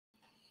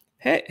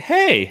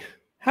Hey,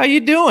 how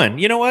you doing?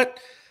 You know what?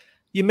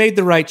 You made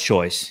the right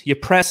choice. You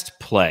pressed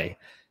play.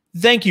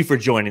 Thank you for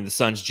joining the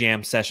Suns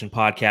Jam Session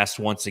podcast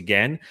once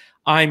again.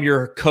 I'm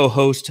your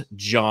co-host,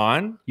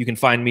 John. You can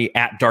find me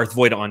at Darth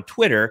Voida on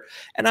Twitter,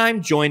 and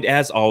I'm joined,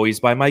 as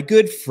always, by my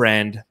good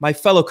friend, my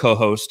fellow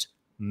co-host,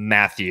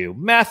 Matthew.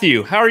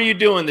 Matthew, how are you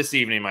doing this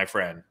evening, my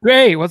friend?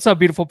 Great. What's up,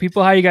 beautiful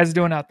people? How you guys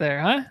doing out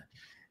there, huh?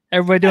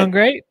 Everybody doing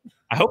great?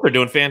 I hope they're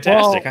doing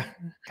fantastic. Well,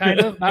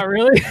 kind of, not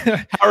really.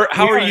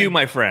 How are you,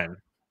 my friend?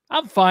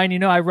 I'm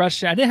fine. I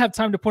rushed. I didn't have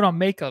time to put on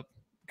makeup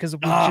because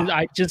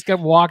I just got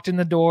walked in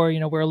the door.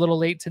 We're a little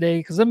late today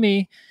because of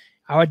me.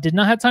 I did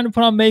not have time to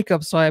put on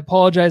makeup, so I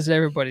apologize to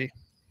everybody.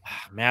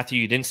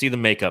 Matthew, you didn't see the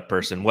makeup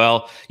person.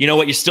 Well, you know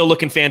what? You're still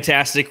looking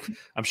fantastic.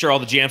 I'm sure all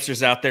the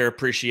Jamsters out there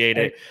appreciate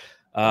it.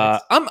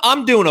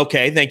 I'm doing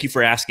okay. Thank you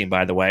for asking,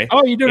 by the way.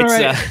 Oh, you're doing all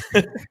right.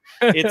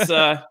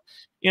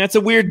 It's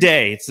a weird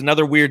day. It's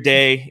another weird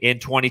day in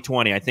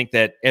 2020. I think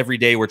that every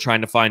day we're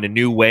trying to find a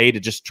new way to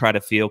just try to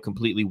feel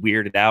completely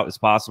weirded out as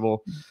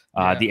possible.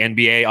 The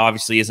NBA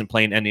obviously isn't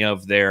playing any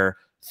of their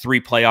 3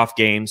 playoff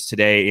games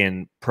today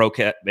in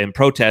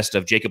protest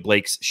of Jacob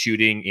Blake's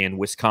shooting in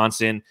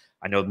Wisconsin.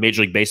 I know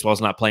Major League Baseball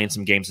is not playing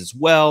some games as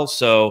well.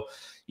 So,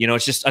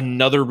 it's just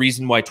another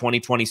reason why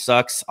 2020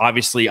 sucks.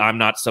 Obviously, I'm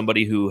not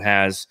somebody who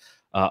has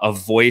a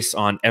voice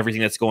on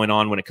everything that's going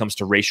on when it comes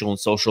to racial and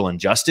social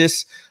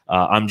injustice.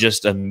 I'm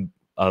just a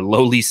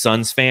lowly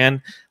Suns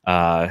fan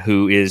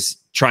who is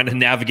trying to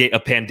navigate a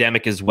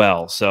pandemic as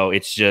well. So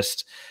it's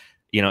just,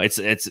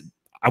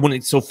 I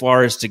wouldn't so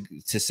far as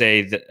to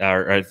say that,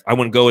 or I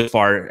wouldn't go as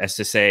far as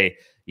to say,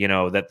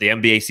 that the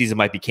NBA season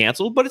might be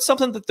canceled, but it's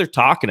something that they're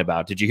talking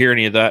about. Did you hear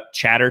any of that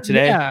chatter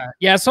today?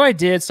 Yeah. So I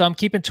did. So I'm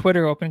keeping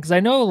Twitter open because I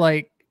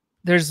know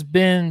there's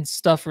been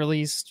stuff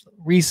released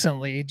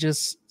recently.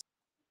 Just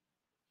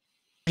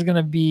there's going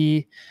to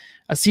be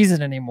a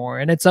season anymore,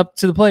 and it's up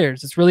to the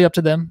players. It's really up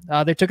to them.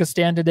 They took a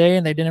stand today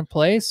and they didn't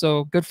play,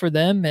 so good for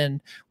them. And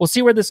we'll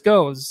see where this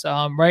goes.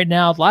 Right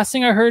now, the last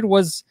thing I heard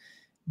was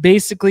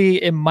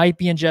basically it might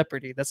be in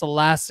jeopardy. That's the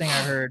last thing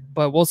I heard,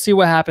 but we'll see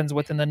what happens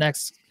within the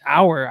next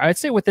hour. I'd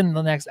say within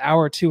the next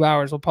hour, 2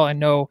 hours, we'll probably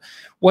know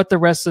what the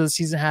rest of the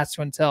season has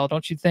to entail.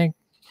 Don't you think?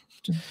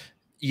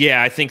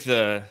 Yeah, I think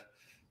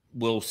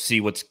we'll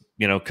see what's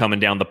coming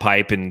down the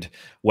pipe and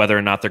whether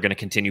or not they're going to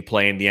continue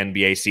playing the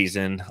NBA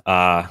season.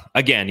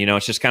 Again,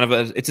 it's just kind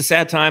of it's a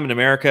sad time in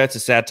America. It's a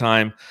sad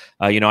time.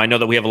 I know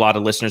that we have a lot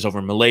of listeners over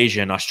in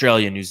Malaysia and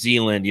Australia, New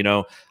Zealand.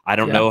 I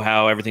don't know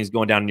how everything's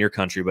going down in your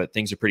country, but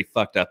things are pretty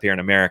fucked up here in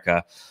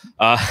America.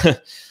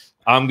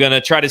 I'm going to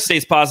try to stay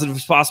as positive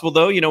as possible,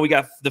 though. We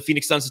got the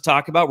Phoenix Suns to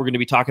talk about. We're going to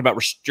be talking about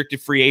restricted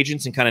free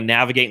agents and kind of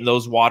navigating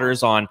those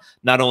waters on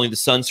not only the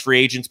Suns free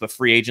agents, but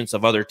free agents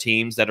of other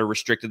teams that are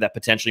restricted that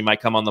potentially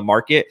might come on the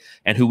market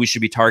and who we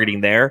should be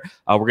targeting there.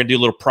 We're going to do a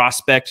little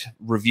prospect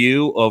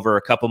review over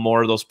a couple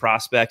more of those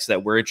prospects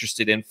that we're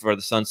interested in for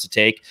the Suns to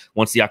take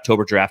once the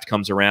October draft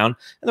comes around.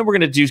 And then we're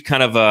going to do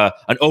kind of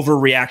an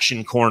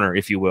overreaction corner,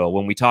 if you will,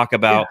 when we talk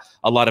about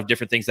a lot of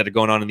different things that are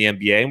going on in the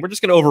NBA. And we're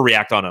just going to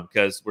overreact on them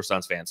because we're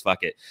Suns fans.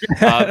 Fuck it.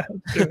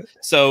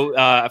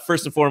 So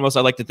first and foremost,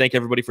 I'd like to thank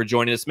everybody for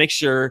joining us. Make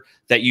sure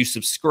that you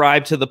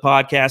subscribe to the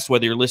podcast,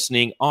 whether you're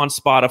listening on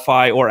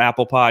Spotify or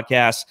Apple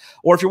Podcasts,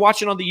 or if you're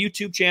watching on the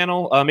YouTube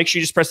channel, make sure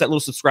you just press that little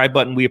subscribe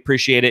button. We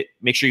appreciate it.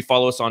 Make sure you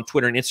follow us on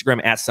Twitter and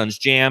Instagram at Suns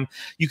Jam.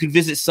 You can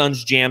visit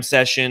Suns Jam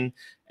Session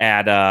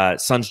at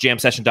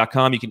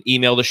sunsjamsession.com. You can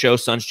email the show,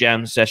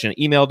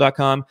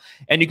 sunsjamsession@email.com.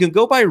 And you can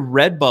go by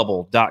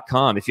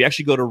redbubble.com. If you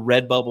actually go to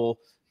redbubble.com,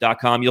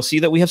 you'll see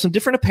that we have some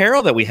different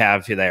apparel that we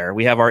have there.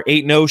 We have our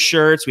 8-0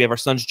 shirts. We have our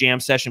Suns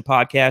Jam Session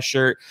podcast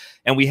shirt.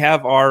 And we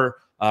have our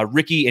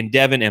Ricky and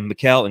Devin and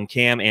Mikkel and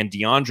Cam and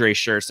DeAndre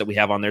shirts that we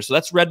have on there. So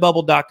that's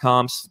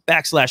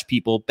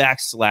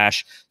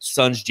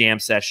redbubble.com/people/Suns Jam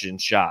Session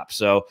shop.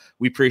 So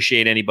we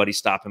appreciate anybody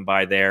stopping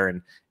by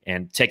there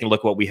and taking a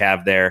look at what we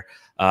have there.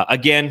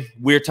 Again,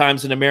 weird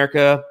times in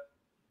America,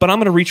 but I'm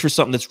going to reach for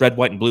something that's red,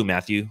 white, and blue,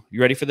 Matthew. You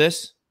ready for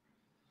this?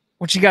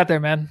 What you got there,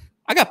 man?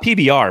 I got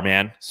PBR,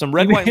 man. Some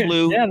red, white, and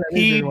blue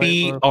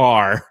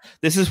PBR.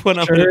 This is what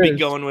I'm going to be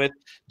going with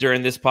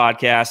during this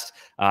podcast.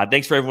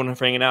 Thanks for everyone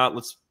for hanging out.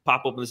 Let's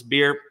pop open this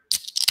beer.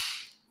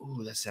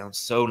 Ooh, that sounds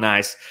so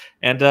nice.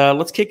 And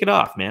let's kick it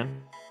off,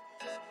 man.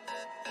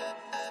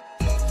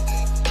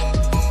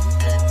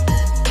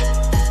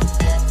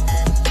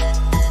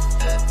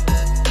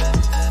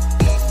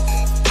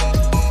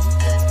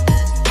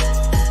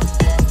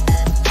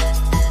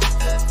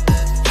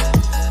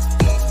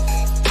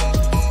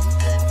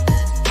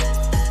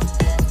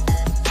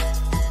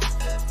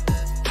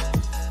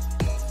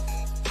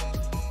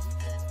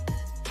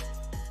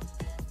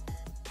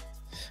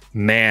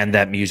 Man,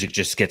 that music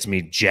just gets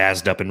me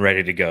jazzed up and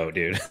ready to go,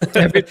 dude.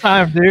 Every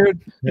time, dude.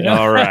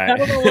 All right. I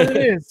don't know what it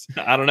is.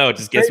 I don't know. It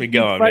just gets me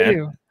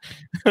going,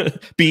 man.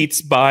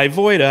 Beats by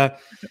Voida.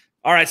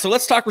 All right, so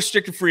let's talk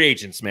restricted free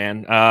agents,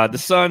 man. The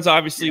Suns,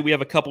 obviously, we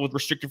have a couple of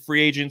restricted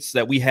free agents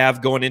that we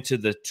have going into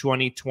the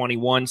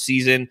 2021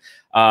 season.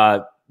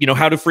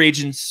 how do free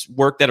agents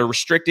work that are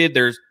restricted?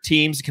 There's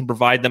teams can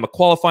provide them a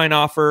qualifying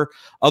offer.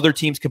 Other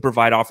teams can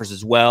provide offers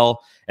as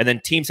well. And then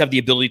teams have the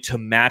ability to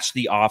match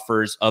the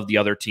offers of the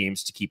other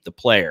teams to keep the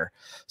player.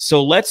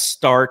 So let's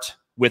start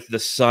with the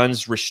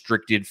Suns'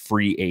 restricted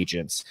free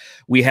agents.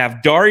 We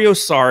have Dario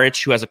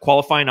Saric, who has a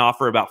qualifying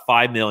offer about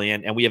 $5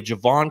 million, and we have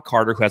Javon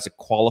Carter, who has a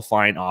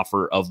qualifying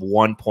offer of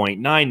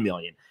 $1.9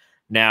 million.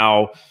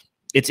 Now,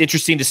 it's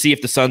interesting to see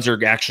if the Suns are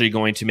actually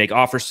going to make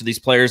offers to these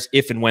players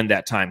if and when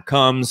that time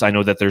comes. I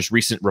know that there's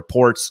recent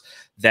reports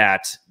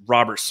that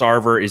Robert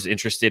Sarver is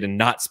interested in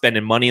not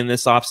spending money in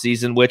this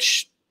offseason,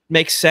 which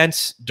makes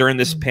sense during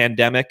this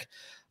pandemic.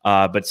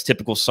 But it's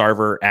typical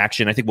Sarver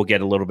action. I think we'll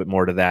get a little bit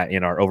more to that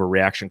in our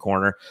overreaction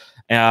corner.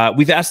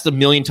 We've asked a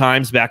million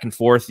times back and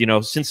forth,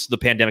 since the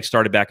pandemic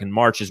started back in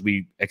March as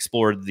we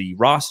explored the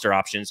roster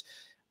options.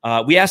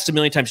 We asked a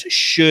million times,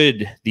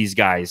 should these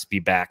guys be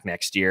back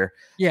next year?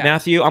 Yeah.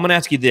 Matthew, I'm going to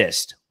ask you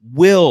this.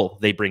 Will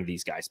they bring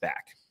these guys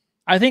back?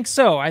 I think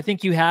so. I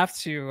think you have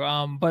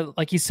to. But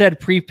like you said,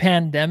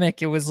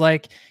 pre-pandemic, it was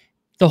like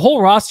the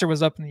whole roster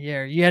was up in the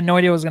air. You had no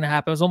idea what was going to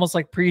happen. It was almost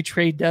like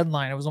pre-trade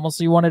deadline. It was almost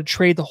like you wanted to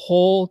trade the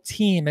whole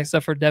team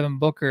except for Devin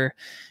Booker.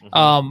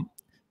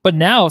 But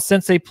now,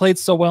 since they played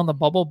so well in the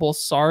bubble, both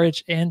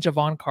Saric and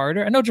Javon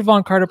Carter. I know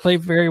Javon Carter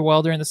played very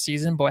well during the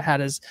season, but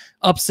had his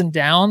ups and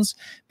downs.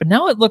 But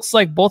now it looks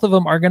like both of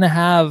them are going to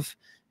have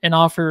an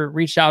offer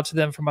reached out to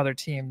them from other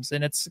teams,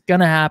 and it's going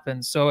to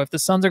happen. So if the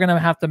Suns are going to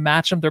have to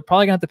match them, they're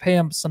probably going to have to pay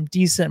them some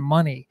decent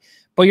money.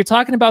 But you're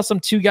talking about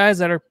some two guys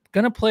that are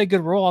going to play a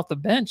good role off the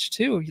bench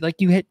too. Like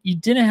you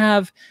didn't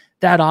have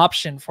that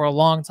option for a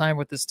long time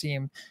with this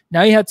team.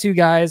 Now you have two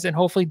guys, and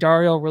hopefully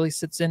Dario really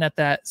sits in at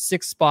that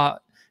 6th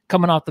spot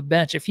coming off the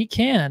bench. If he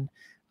can,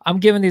 I'm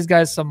giving these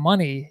guys some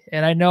money.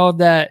 And I know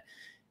that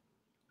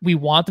we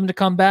want them to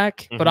come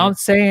back, but I'm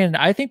saying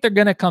I think they're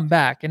going to come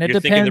back. And it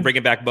depends. You're thinking they're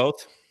bringing back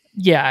both?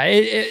 Yeah,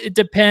 it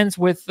depends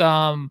with,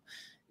 you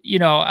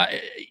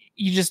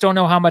just don't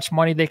know how much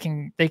money they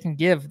can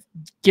give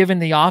given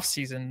the off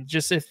season.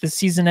 Just if the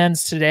season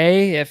ends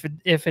today,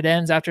 if it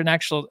ends after an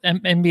actual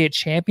NBA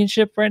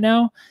championship right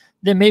now,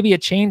 then maybe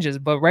it changes.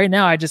 But right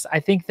now, I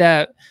think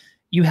that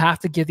you have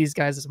to give these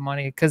guys this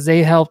money because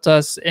they helped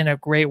us in a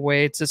great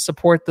way to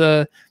support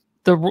the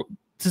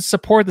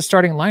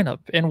starting lineup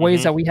in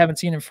ways that we haven't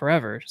seen in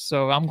forever.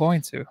 So I'm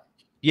going to.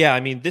 Yeah, I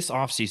mean, this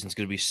offseason is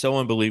going to be so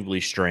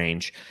unbelievably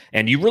strange.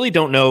 And you really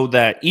don't know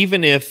that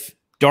even if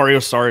Dario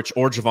Saric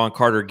or Javon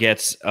Carter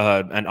gets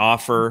an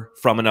offer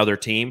from another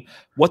team,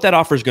 what that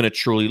offer is going to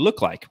truly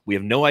look like. We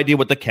have no idea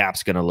what the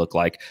cap's going to look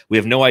like. We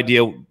have no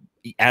idea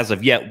as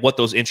of yet what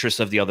those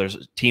interests of the other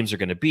teams are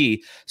going to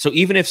be. So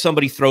even if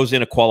somebody throws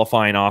in a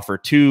qualifying offer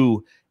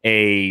to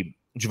a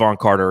Javon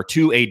Carter or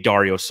to a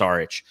Dario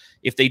Saric,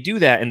 if they do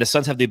that and the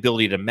Suns have the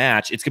ability to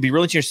match, it's going to be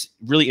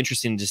really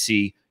interesting to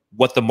see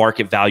what the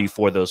market value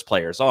for those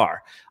players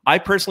are. I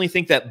personally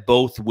think that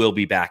both will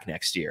be back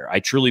next year.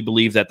 I truly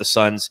believe that the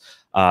Suns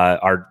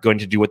are going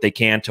to do what they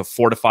can to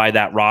fortify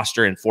that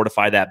roster and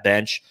fortify that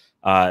bench,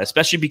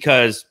 especially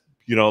because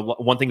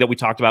one thing that we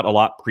talked about a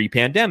lot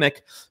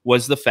pre-pandemic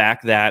was the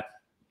fact that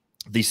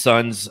the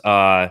Suns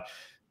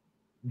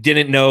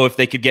didn't know if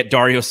they could get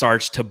Dario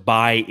Saric to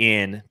buy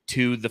in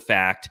to the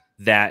fact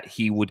that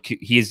he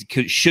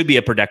should be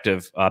a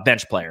productive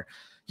bench player.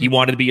 He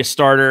wanted to be a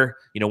starter.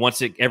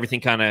 Once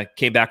everything kind of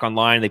came back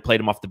online, they played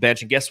him off the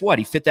bench. And guess what?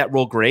 He fit that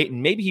role great,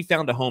 and maybe he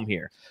found a home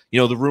here.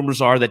 The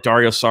rumors are that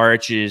Dario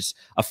Saric is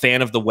a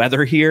fan of the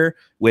weather here,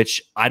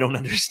 which I don't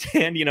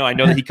understand. I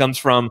know that he comes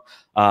from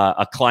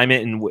a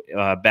climate and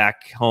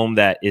back home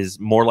that is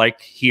more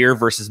like here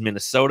versus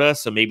Minnesota,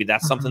 so maybe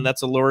that's something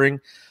that's alluring.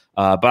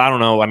 But I don't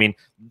know. I mean,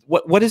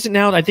 what is it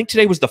now? I think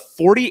today was the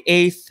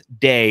 48th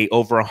day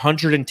over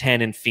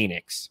 110 in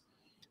Phoenix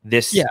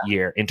this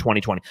year in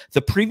 2020.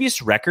 The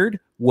previous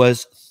record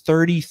was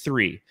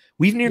 33.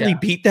 We've nearly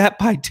beat that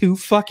by 2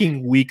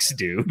 fucking weeks,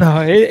 dude.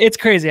 No, it's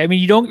crazy. I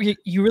mean,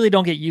 you really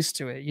don't get used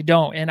to it. You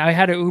don't. And I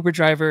had an Uber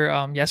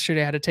driver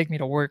yesterday had to take me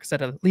to work because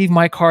I had to leave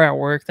my car at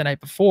work the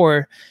night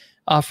before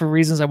for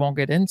reasons I won't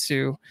get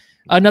into.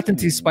 Nothing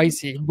too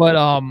spicy,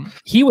 but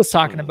he was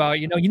talking about,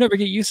 you never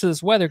get used to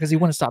this weather because he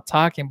wouldn't stop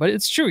talking. But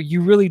it's true.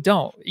 You really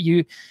don't.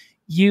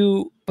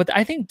 But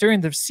I think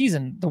during the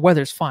season, the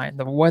weather's fine.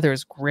 The weather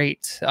is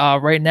great.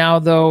 Right now,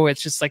 though,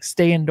 it's just like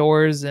stay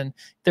indoors, and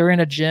they're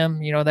in a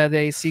gym, that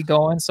they see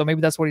going. So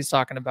maybe that's what he's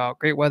talking about.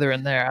 Great weather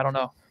in there. I don't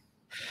know.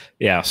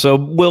 Yeah. So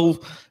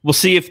we'll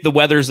see if the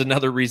weather's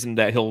another reason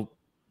that he'll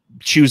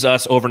choose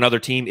us over another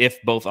team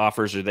if both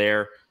offers are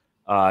there.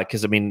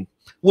 Because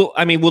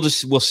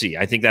we'll see.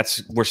 I think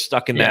we're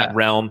stuck in that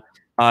realm.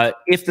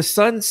 If the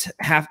Suns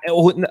have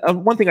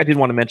one thing I did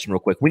want to mention real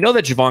quick, we know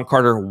that Javon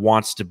Carter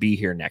wants to be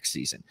here next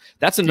season.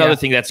 That's another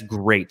thing that's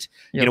great.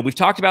 Yep. We've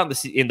talked about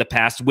this in the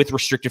past with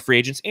restricted free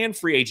agents and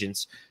free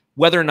agents,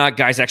 whether or not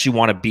guys actually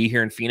want to be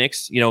here in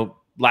Phoenix.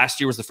 Last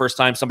year was the first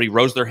time somebody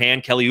rose their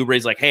hand. Kelly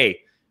Oubre's like, hey,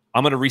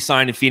 I'm going to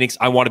resign in Phoenix.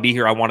 I want to be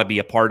here. I want to be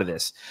a part of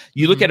this.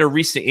 You look at a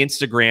recent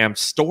Instagram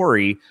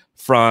story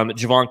from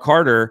Javon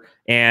Carter,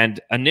 and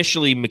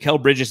initially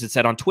Mikal Bridges had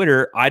said on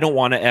Twitter, I don't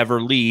want to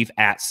ever leave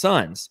at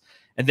Suns.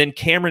 And then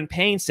Cameron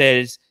Payne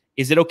says,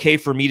 is it okay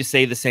for me to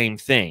say the same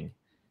thing?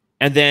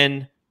 And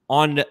then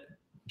on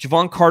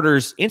Javon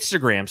Carter's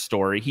Instagram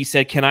story, he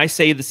said, can I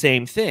say the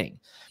same thing?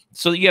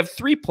 So you have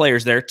 3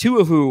 players there, 2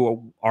 of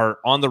who are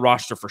on the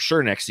roster for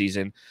sure next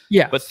season.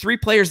 Yeah. But 3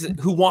 players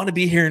who want to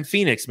be here in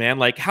Phoenix, man.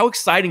 Like, how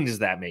exciting does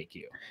that make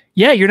you?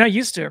 Yeah, you're not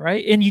used to it,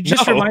 right? And you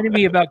just reminded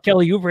me about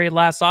Kelly Oubre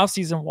last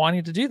offseason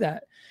wanting to do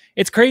that.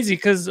 It's crazy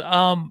because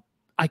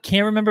I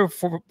can't remember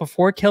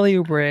before Kelly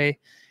Oubre,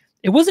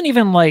 it wasn't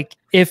even like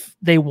if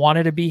they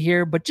wanted to be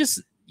here, but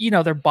just,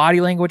 their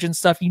body language and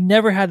stuff. You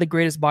never had the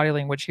greatest body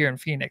language here in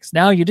Phoenix.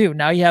 Now you do.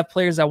 Now you have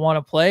players that want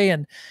to play,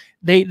 and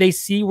they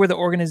see where the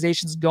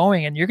organization's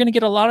going, and you're going to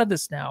get a lot of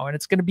this now, and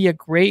it's going to be a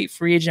great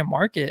free agent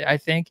market. I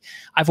think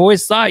I've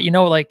always thought,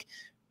 like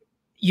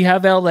you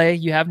have LA,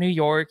 you have New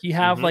York, you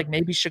have like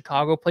maybe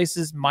Chicago,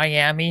 places,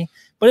 Miami,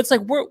 but it's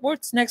like,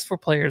 what's next for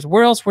players?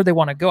 Where else would they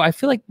want to go? I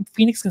feel like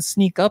Phoenix can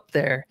sneak up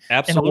there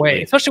in a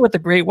way, especially with the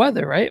great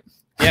weather, right?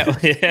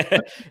 Yeah,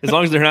 as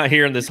long as they're not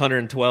hearing this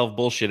 112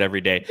 bullshit every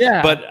day.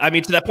 Yeah. But I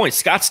mean, to that point,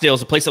 Scottsdale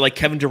is a place that like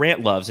Kevin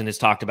Durant loves and has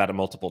talked about it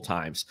multiple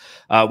times.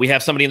 We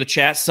have somebody in the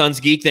chat, Suns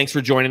Geek. Thanks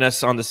for joining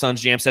us on the Suns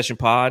Jam Session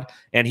Pod.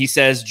 And he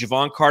says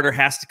Javon Carter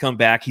has to come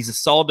back. He's a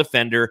solid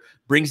defender,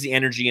 brings the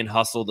energy and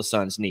hustle the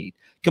Suns need.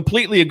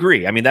 Completely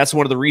agree. I mean, that's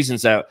one of the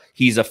reasons that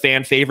he's a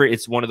fan favorite.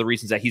 It's one of the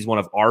reasons that he's one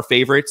of our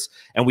favorites,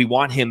 and we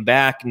want him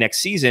back next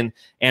season.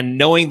 And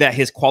knowing that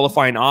his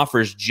qualifying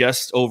offers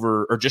just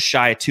over or just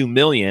shy of $2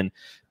 million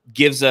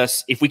gives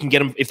us, if we can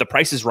get him, if the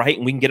price is right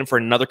and we can get him for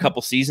another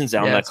couple seasons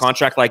on a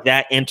contract like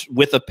that, and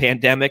with a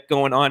pandemic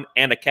going on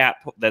and a cap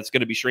that's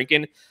going to be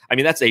shrinking, I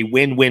mean, that's a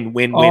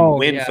win-win-win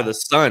for the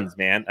Suns,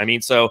 man. I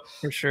mean, so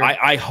for sure.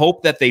 I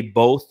hope that they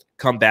both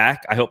come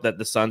back. I hope that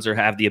the Suns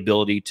have the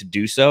ability to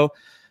do so.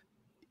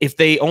 If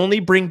they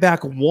only bring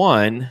back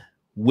one,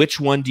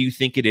 which one do you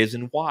think it is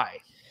and why?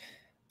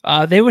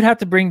 They would have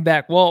to bring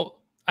back,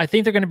 I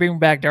think they're going to bring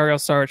back Dario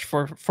Saric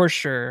for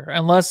sure,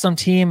 unless some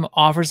team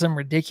offers them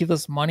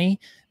ridiculous money.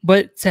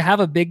 But to have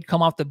a big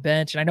come off the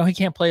bench, and I know he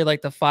can't play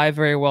like the 5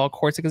 very well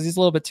courts because he's a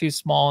little bit too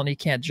small and he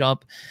can't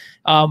jump.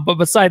 But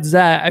besides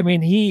that, I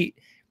mean,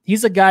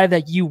 he's a guy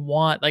that you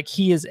want. Like,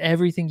 he is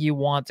everything you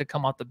want to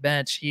come off the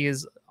bench. He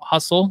is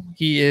hustle.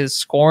 He is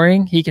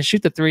scoring. He can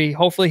shoot the 3.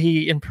 Hopefully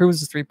he improves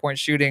his 3-point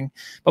shooting.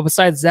 But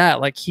besides that,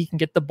 like, he can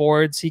get the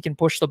boards. He can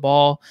push the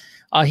ball.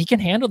 He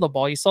can handle the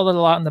ball. You saw that a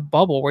lot in the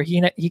bubble where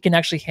he can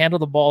actually handle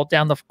the ball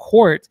down the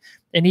court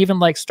and even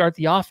like start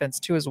the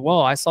offense too as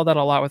well. I saw that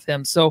a lot with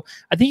him. So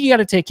I think you got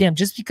to take him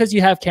just because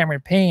you have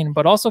Cameron Payne,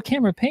 but also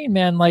Cameron Payne,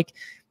 man, like,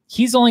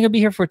 he's only gonna be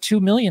here for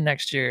 $2 million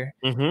next year.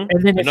 And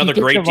then another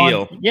great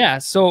deal. Yeah.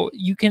 So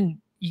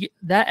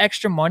that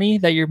extra money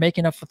that you're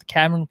making up with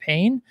Cameron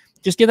Payne,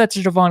 just give that to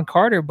Javon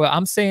Carter. But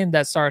I'm saying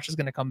that Saric is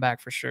going to come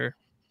back for sure.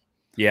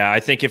 Yeah, I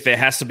think if it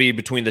has to be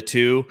between the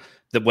two,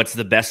 what's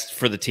the best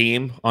for the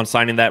team on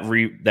signing that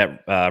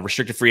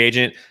restricted free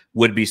agent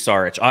would be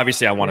Saric.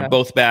 Obviously, I want them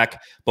both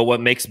back, but what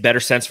makes better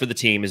sense for the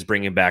team is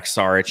bringing back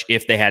Saric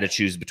if they had to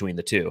choose between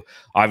the two.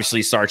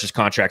 Obviously, Saric's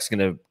contract is going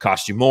to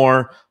cost you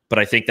more, but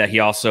I think that he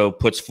also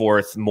puts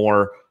forth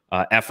more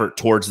effort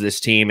towards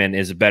this team and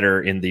is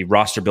better in the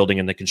roster building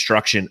and the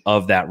construction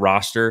of that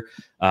roster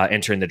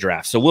entering the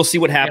draft. So we'll see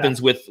what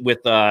happens with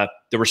the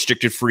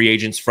restricted free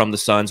agents from the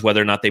Suns,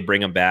 whether or not they bring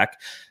them back.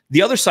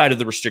 The other side of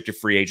the restricted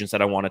free agents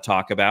that I want to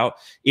talk about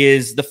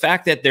is the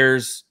fact that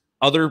there's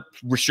other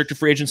restricted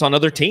free agents on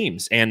other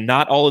teams, and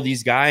not all of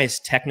these guys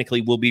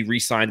technically will be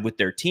re-signed with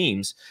their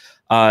teams.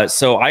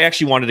 So I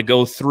actually wanted to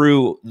go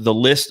through the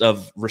list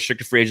of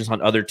restricted free agents on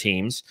other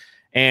teams.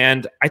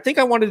 And I think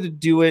I wanted to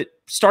do it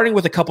starting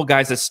with a couple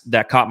guys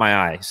that caught my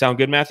eye. Sound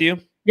good, Matthew?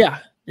 Yeah.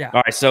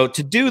 All right. So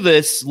to do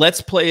this,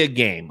 let's play a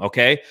game.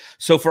 Okay.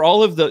 So for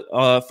all of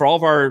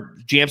our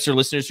Jamster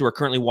listeners who are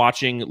currently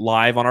watching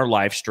live on our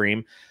live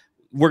stream,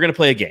 we're going to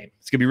play a game.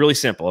 It's going to be really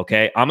simple.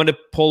 Okay. I'm going to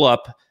pull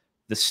up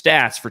the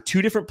stats for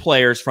 2 different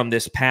players from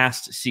this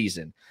past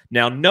season.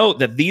 Now, note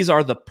that these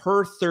are the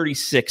per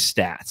 36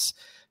 stats.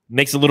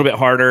 Makes it a little bit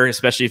harder,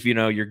 especially if you're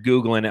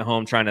Googling at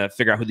home trying to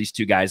figure out who these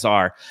 2 guys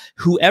are.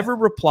 Whoever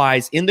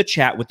replies in the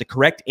chat with the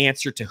correct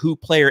answer to who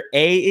player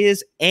A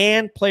is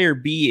and player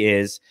B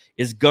is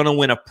going to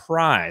win a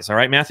prize. All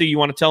right, Matthew, you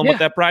want to tell them what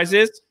that prize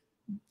is?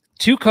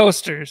 2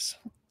 coasters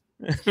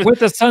with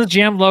the Suns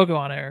Jam logo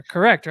on it.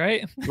 Correct,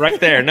 right? Right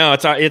there. No,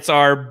 it's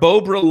our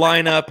Bobra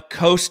lineup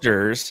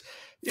coasters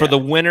for the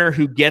winner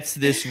who gets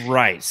this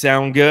right.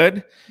 Sound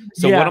good?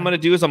 So what I'm going to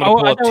do is I'm going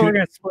to pull up 2. We're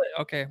going to split.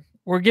 Okay.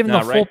 We're giving the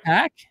full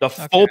pack? The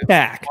full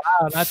pack.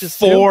 Wow, not just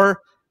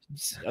 4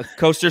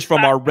 coasters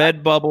from our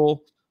Redbubble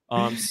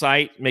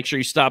site. Make sure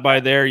you stop by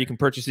there. You can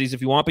purchase these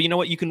if you want. But you know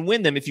what? You can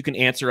win them if you can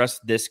answer us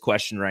this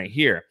question right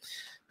here.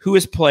 Who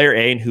is player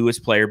A and who is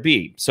player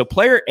B? So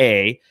player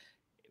A,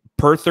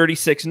 per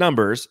 36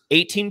 numbers,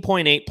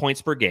 18.8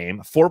 points per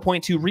game,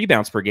 4.2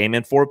 rebounds per game,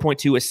 and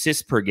 4.2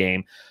 assists per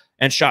game.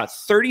 and shot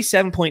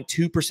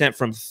 37.2%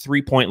 from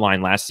three-point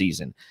line last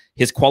season.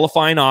 His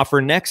qualifying offer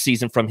next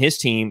season from his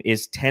team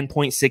is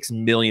 $10.6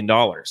 million.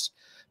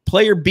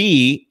 Player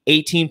B,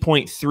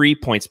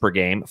 18.3 points per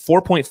game,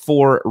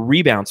 4.4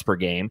 rebounds per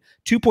game,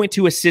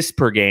 2.2 assists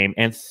per game,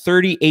 and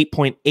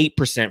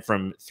 38.8%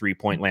 from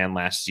three-point land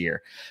last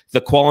year.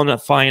 The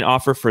qualifying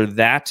offer for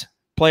that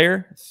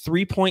player,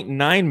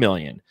 $3.9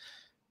 million.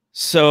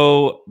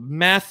 So,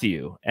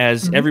 Matthew,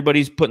 as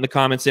everybody's putting the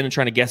comments in and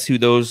trying to guess who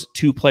those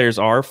two players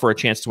are for a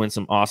chance to win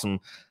some awesome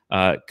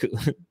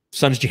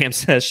Suns Jam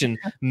Session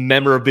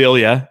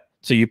memorabilia,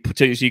 so you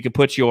can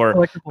put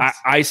your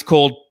ice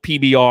cold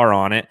PBR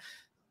on it.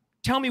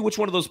 Tell me which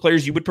one of those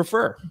players you would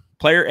prefer,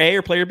 player A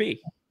or player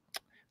B?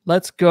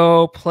 Let's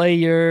go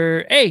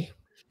player A.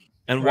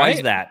 And why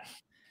is that?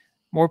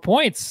 More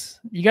points.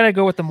 You got to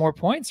go with the more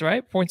points,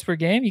 right? Points per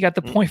game. You got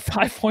the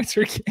 0.5 points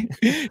per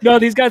game. No,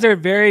 these guys are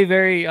very,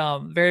 very,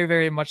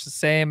 very much the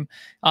same.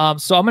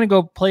 So I'm going to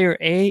go player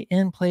A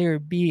and player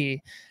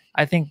B.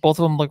 I think both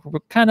of them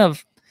look kind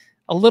of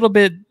a little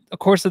bit, of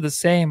course, they're the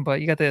same,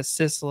 but you got the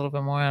assists a little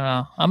bit more. I don't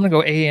know. I'm going to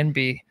go A and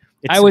B.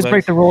 I always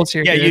break the rules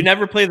here. Yeah, dude. You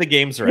never play the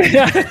games right.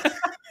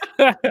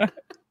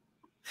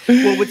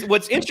 Well,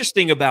 what's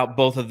interesting about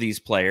both of these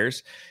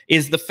players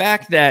is the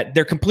fact that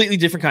they're completely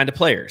different kind of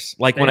players.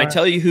 Like when I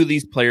tell you who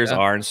these players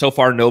are, and so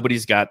far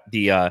nobody's got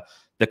the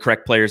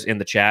correct players in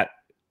the chat,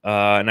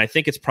 and I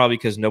think it's probably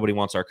because nobody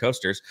wants our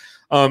coasters.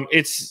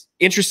 It's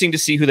interesting to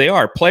see who they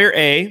are. Player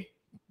A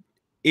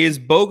is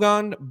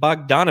Bojan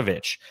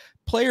Bogdanovic.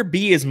 Player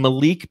B is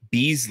Malik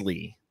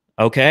Beasley.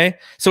 Okay,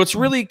 so it's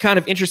really kind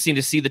of interesting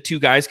to see the two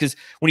guys, because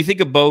when you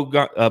think of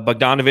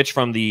Bogdanovic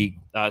from the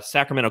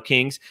Sacramento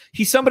Kings,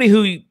 he's somebody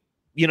who,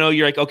 you know,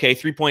 you're like, okay,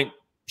 3-point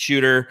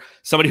shooter,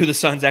 somebody who the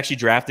Suns actually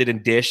drafted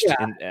and dished,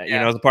 and you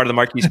know, as a part of the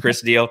Marquise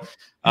Chris deal,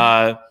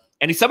 and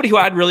he's somebody who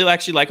I'd really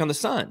actually like on the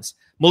Suns.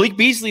 Malik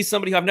Beasley is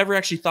somebody who I've never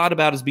actually thought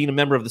about as being a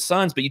member of the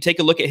Suns, but you take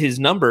a look at his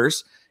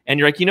numbers, and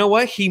you're like, you know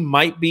what, he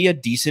might be a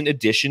decent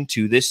addition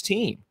to this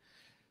team.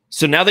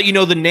 So now that you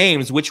know the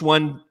names, which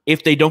one,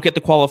 if they don't get the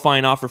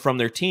qualifying offer from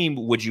their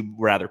team, would you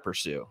rather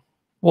pursue?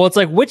 Well, it's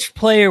like, which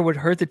player would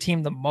hurt the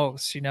team the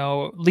most, you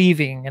know,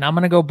 leaving? And I'm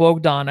going to go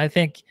Bogdan, I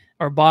think,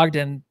 or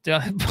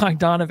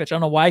Bogdanovic. I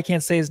don't know why I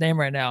can't say his name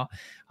right now.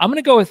 I'm going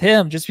to go with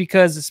him just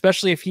because,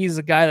 especially if he's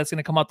a guy that's going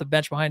to come off the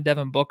bench behind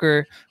Devin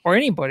Booker or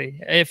anybody,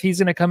 if he's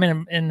going to come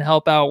in and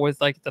help out with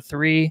like the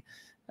three,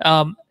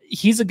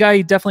 he's a guy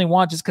you definitely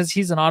want just because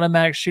he's an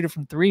automatic shooter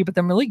from three. But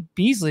then Malik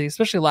Beasley,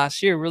 especially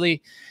last year,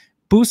 really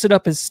boosted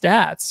up his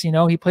stats. You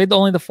know, he played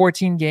only the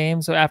 14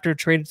 games after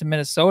traded to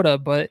Minnesota,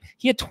 but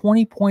he had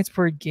 20 points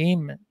per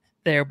game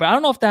there. But I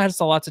don't know if that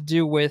has a lot to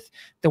do with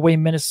the way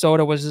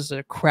Minnesota was just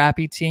a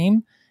crappy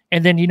team.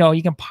 And then, you know,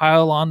 you can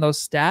pile on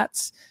those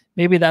stats.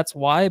 Maybe that's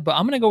why, but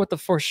I'm going to go with the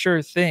for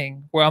sure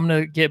thing where I'm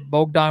going to get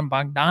Bojan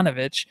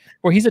Bogdanovic,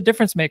 where he's a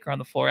difference maker on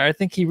the floor. I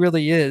think he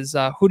really is.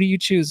 Who do you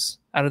choose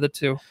out of the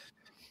two?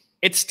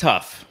 It's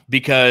tough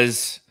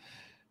because,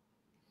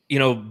 you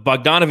know,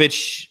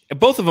 Bogdanovic,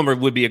 both of them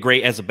would be a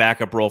great as a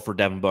backup role for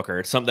Devin Booker.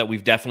 It's something that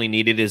we've definitely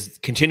needed, is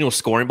continual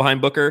scoring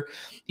behind Booker.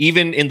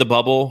 Even in the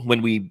bubble,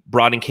 when we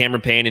brought in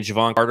Cameron Payne and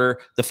Javon Carter,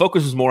 the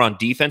focus was more on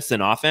defense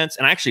than offense,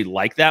 and I actually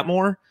like that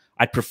more.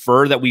 I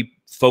prefer that we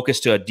focus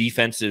to a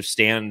defensive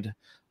stand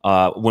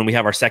when we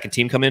have our second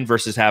team come in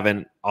versus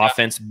having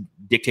offense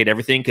dictate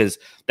everything, because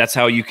that's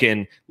how you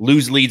can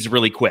lose leads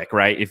really quick,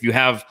 right? If you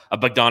have a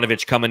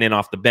Bogdanovic coming in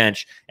off the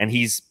bench and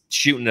he's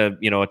shooting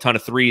a ton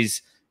of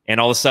threes, and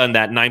all of a sudden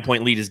that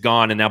 9-point lead is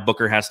gone, and now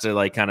Booker has to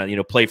like kind of, you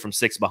know, play from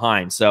 6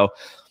 behind. So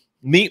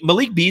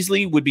Malik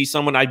Beasley would be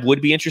someone I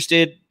would be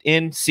interested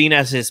in, seeing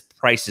as his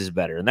price is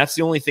better. And that's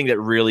the only thing that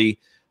really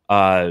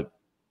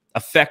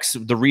affects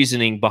the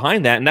reasoning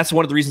behind that. And that's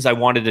one of the reasons I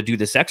wanted to do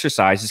this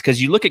exercise, is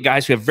because you look at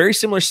guys who have very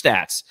similar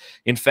stats.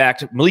 In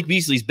fact, Malik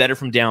Beasley's better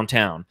from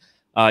downtown.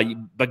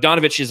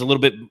 Bogdanovic is a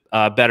little bit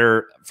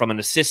better from an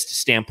assist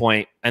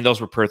standpoint, and those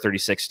were per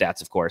 36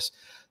 stats, of course.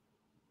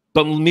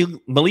 But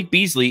Malik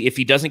Beasley, if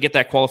he doesn't get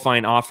that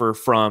qualifying offer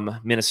from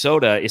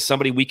Minnesota, is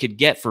somebody we could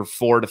get for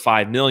 $4 to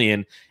 $5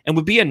 million and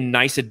would be a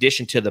nice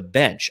addition to the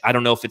bench. I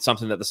don't know if it's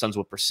something that the Suns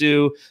will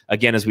pursue.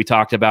 Again, as we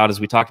talked about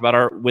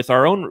with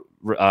our own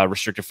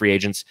restricted free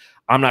agents,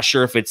 I'm not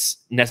sure if it's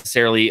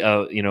necessarily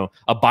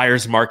a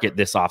buyer's market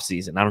this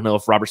offseason. I don't know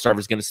if Robert Sarver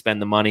is going to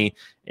spend the money.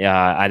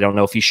 I don't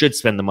know if he should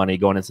spend the money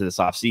going into this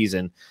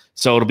offseason.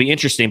 So it'll be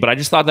interesting. But I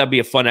just thought that'd be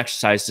a fun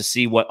exercise to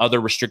see what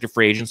other restricted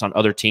free agents on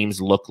other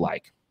teams look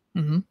like.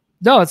 Mm-hmm.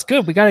 No, it's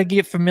good. We got to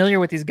get familiar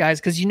with these guys,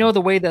 because you know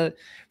the way the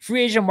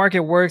free agent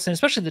market works, and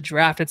especially the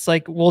draft. It's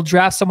like we'll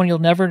draft someone you'll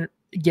never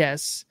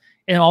guess,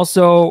 and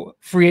also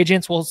free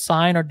agents will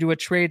sign or do a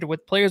trade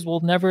with players we'll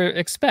never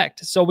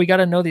expect. So we got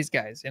to know these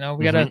guys. You know,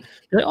 we got to.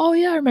 Oh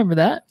yeah, I remember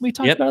that. We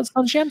talked about it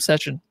on Jam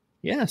Session.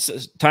 Yeah, so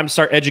it's time to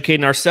start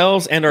educating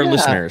ourselves and our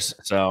listeners.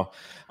 So, all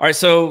right,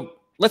 so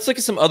let's look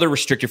at some other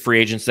restricted free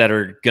agents that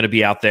are going to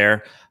be out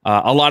there.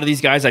 A lot of these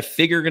guys I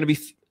figure are going to be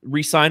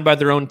re-signed by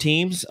their own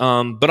teams. But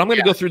I'm going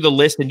to go through the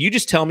list, and you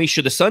just tell me,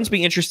 should the Suns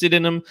be interested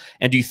in them,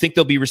 and do you think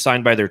they'll be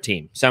re-signed by their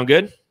team? Sound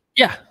good?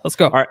 Yeah, let's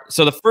go. All right.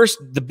 So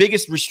the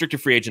biggest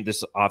restricted free agent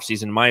this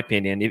offseason, in my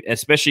opinion,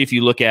 especially if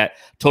you look at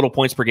total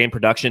points per game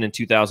production in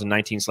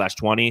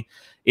 2019/20,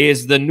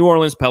 is the New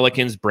Orleans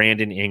Pelicans'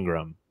 Brandon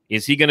Ingram.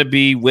 Is he going to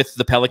be with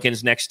the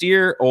Pelicans next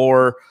year,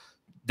 or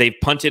they've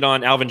punted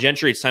on Alvin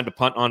Gentry? It's time to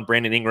punt on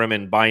Brandon Ingram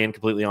and buy in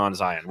completely on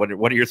Zion. What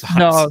are your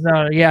thoughts?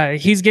 No, yeah,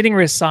 he's getting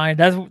re-signed.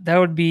 That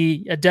would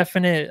be a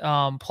definite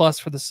plus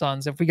for the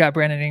Suns. If we got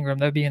Brandon Ingram,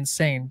 that'd be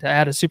insane to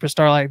add a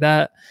superstar like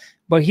that.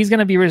 But he's going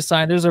to be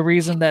re-signed. There's a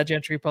reason that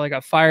Gentry probably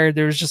got fired.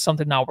 There was just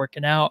something not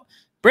working out.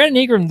 Brandon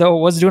Ingram, though,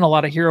 was doing a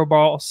lot of hero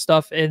ball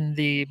stuff in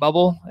the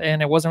bubble,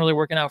 and it wasn't really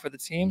working out for the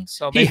team.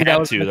 So maybe that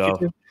was though.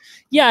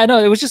 Yeah, I know.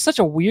 It was just such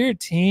a weird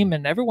team,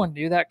 and everyone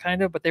knew that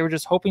kind of, but they were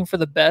just hoping for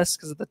the best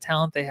because of the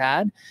talent they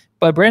had.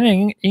 But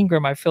Brandon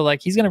Ingram, I feel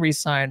like he's going to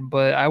re-sign,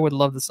 but I would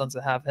love the Suns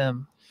to have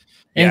him.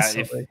 Yeah,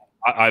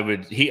 I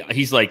would.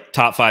 He's like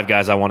top 5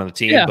 guys I want on the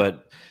team,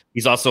 but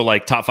he's also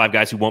like top 5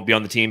 guys who won't be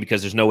on the team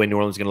because there's no way New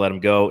Orleans is going to let him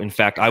go. In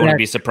fact, I wouldn't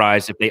be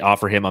surprised if they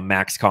offer him a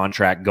max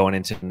contract going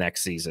into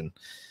next season.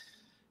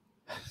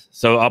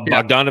 So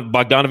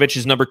Bogdanovich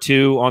is number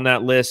 2 on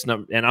that list.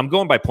 And I'm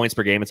going by points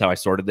per game. It's how I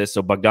sorted this.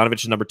 So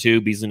Bogdanovich is number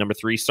 2, Beasley number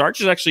 3.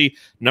 Sarge is actually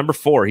number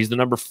 4. He's the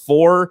number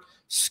 4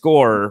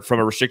 scorer from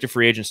a restricted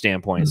free agent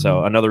standpoint.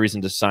 So another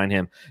reason to sign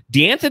him.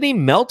 DeAnthony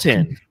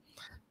Melton.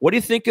 What do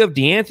you think of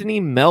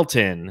DeAnthony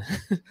Melton?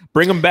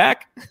 Bring him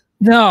back?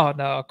 No,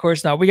 of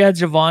course not. We got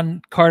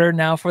Javon Carter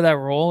now for that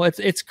role.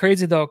 It's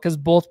crazy though, because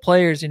both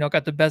players,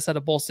 got the best out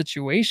of both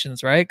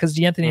situations, right? Because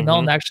DeAnthony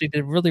Melton actually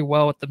did really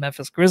well with the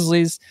Memphis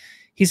Grizzlies.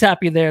 He's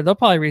happy there. They'll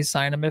probably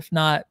re-sign him. If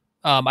not,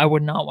 I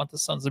would not want the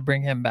Suns to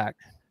bring him back.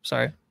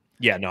 Sorry.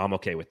 Yeah, no, I'm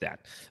okay with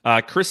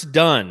that. Chris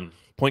Dunn,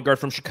 point guard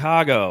from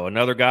Chicago,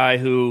 another guy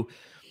who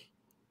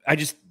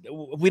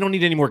we don't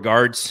need any more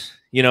guards.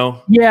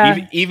 Yeah.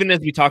 Even as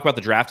we talk about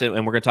the draft, and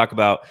we're going to talk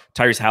about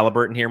Tyrese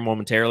Haliburton here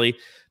momentarily.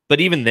 But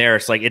even there,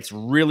 it's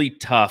really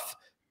tough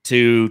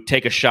to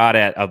take a shot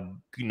at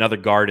another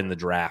guard in the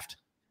draft.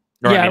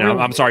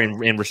 I'm sorry,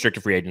 in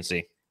restricted free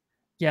agency.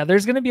 Yeah,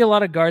 there's going to be a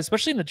lot of guards,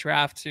 especially in the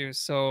draft too.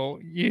 So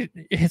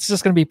it's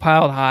just going to be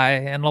piled high.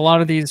 And a lot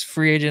of these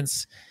free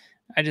agents,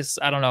 I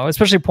don't know,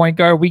 especially point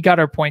guard. We got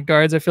our point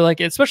guards, I feel like,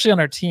 especially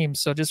on our team.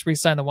 So just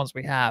re-sign the ones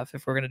we have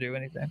if we're going to do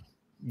anything.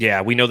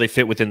 Yeah, we know they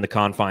fit within the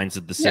confines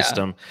of the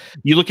system.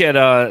 You look at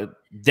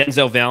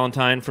Denzel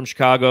Valentine from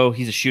Chicago.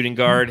 He's a shooting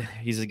guard.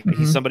 He's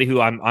somebody who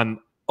I'm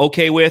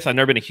okay with. I've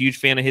never been a huge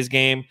fan of his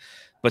game,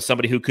 but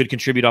somebody who could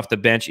contribute off the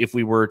bench if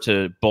we were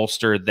to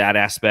bolster that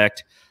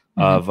aspect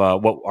of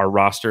what our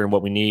roster and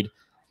what we need.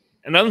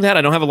 And other than that,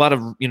 I don't have a lot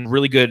of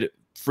really good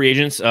free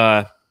agents.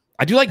 I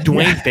do like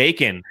Dwayne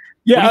Bacon.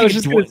 Yeah, I was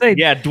just going to say.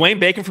 Yeah,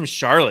 Dwayne Bacon from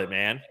Charlotte,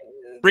 man.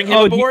 Bring him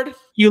aboard.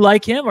 You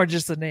like him or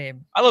just the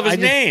name? I love his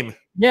name.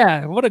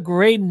 Yeah, what a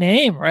great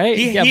name, right?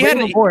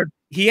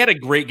 He had a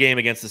great game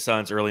against the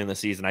Suns early in the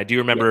season. I do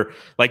remember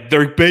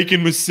their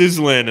bacon was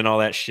sizzling and all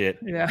that shit.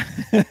 Yeah.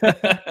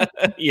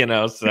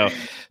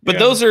 But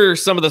those are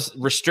some of the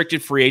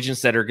restricted free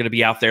agents that are going to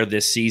be out there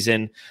this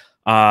season.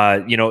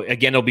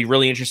 Again, I'll be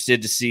really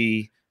interested to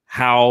see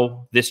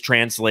how this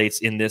translates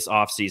in this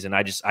offseason.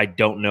 I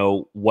don't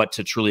know what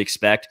to truly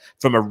expect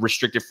from a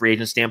restricted free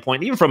agent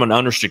standpoint, even from an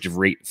unrestricted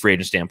free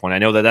agent standpoint. I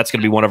know that that's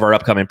going to be one of our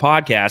upcoming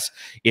podcasts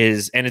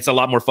and it's a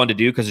lot more fun to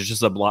do because there's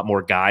just a lot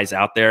more guys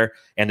out there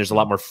and there's a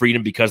lot more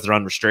freedom because they're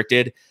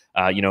unrestricted,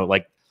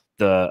 like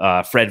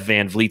the Fred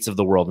Van Vliets of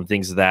the world and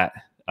things of that,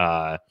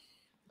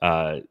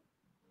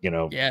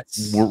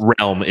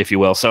 realm, if you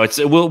will. So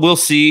we'll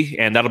see,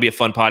 and that'll be a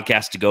fun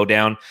podcast to go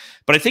down.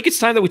 But I think it's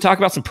time that we talk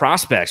about some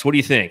prospects. What do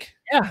you think?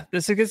 Yeah,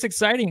 this gets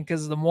exciting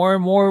because the more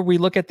and more we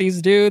look at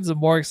these dudes, the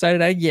more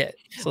excited I get.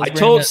 So I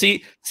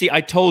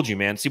told you,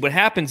 man. See, what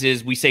happens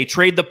is we say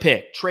trade the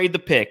pick,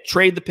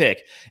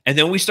 and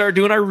then we start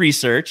doing our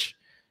research,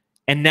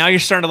 and now you're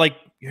starting to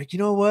you're like, you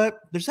know what?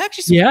 There's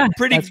actually some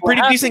pretty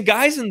decent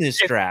guys in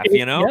this draft.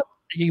 Yep.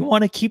 You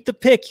want to keep the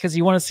pick because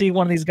you want to see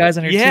one of these guys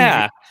on your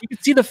team. You can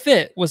see the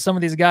fit with some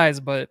of these guys,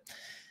 but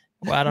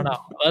I don't know.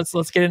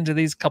 Let's get into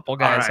these couple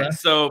guys. All right.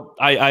 So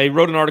I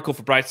wrote an article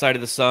for Bright Side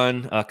of the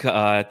Sun.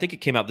 I think it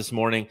came out this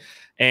morning,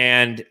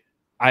 and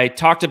I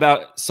talked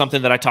about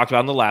something that I talked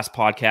about in the last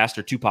podcast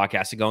or 2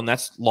 podcasts ago, and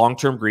that's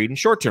long-term greed and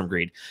short-term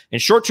greed.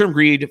 And short-term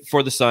greed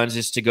for the Suns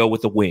is to go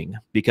with the wing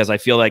because I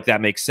feel like that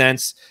makes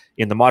sense.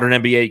 In the modern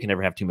NBA, you can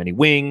never have too many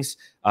wings.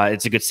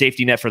 It's a good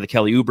safety net for the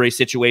Kelly Oubre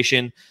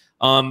situation.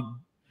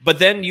 But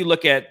then you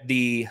look at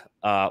the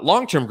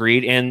long-term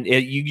greed, and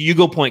you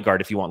go point guard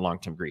if you want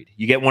long-term greed.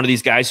 You get one of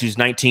these guys who's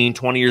 19,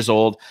 20 years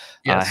old,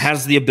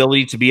 has the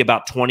ability to be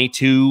about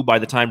 22 by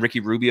the time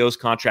Ricky Rubio's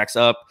contract's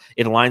up.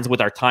 It aligns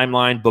with our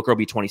timeline. Booker will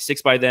be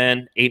 26 by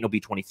then. Ayton will be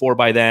 24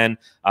 by then.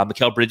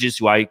 Mikal Bridges,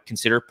 who I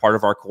consider part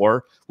of our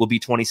core, will be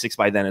 26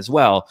 by then as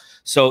well.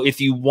 So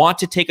if you want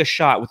to take a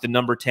shot with the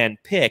number 10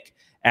 pick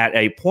at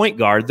a point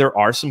guard, there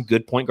are some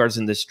good point guards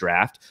in this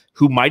draft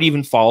who might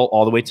even fall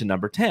all the way to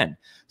number 10.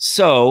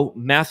 So,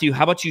 Matthew,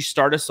 how about you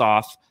start us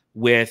off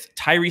with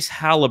Tyrese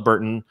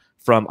Haliburton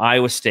from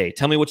Iowa State?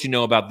 Tell me what you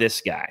know about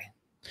this guy.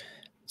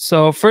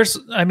 So first,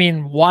 I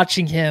mean,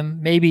 watching him,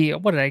 maybe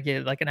what did I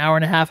get? Like an hour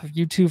and a half of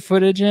YouTube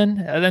footage in,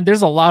 and then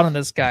there's a lot on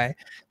this guy.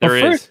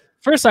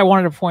 First, I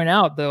wanted to point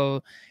out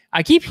though,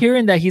 I keep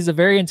hearing that he's a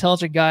very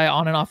intelligent guy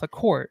on and off the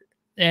court,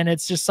 and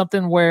it's just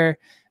something where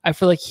I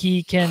feel like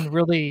he can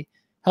really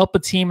help a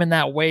team in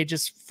that way.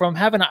 Just from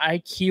having an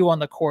IQ on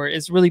the court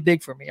is really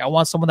big for me. I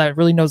want someone that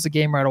really knows the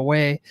game right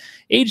away.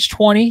 Age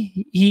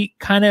 20,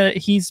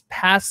 he's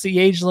past the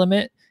age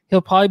limit. He'll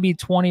probably be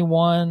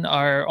 21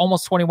 or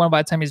almost 21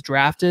 by the time he's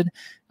drafted.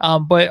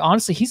 But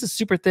honestly, he's a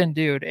super thin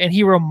dude. And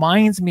he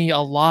reminds me a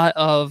lot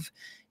of,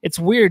 it's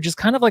weird, just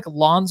kind of like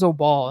Lonzo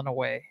Ball in a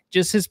way.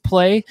 Just his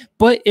play.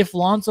 But if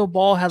Lonzo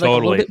Ball had like a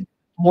little bit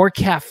more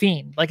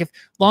caffeine, like if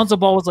Lonzo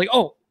Ball was like,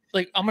 oh,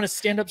 like I'm going to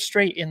stand up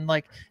straight and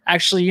like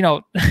actually, you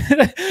know,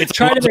 it's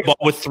try to make ball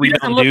with 3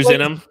 Mountain Dews in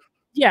him.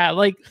 Yeah,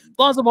 like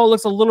Lonzo Ball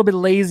looks a little bit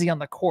lazy on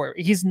the court.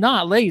 He's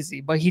not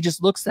lazy, but he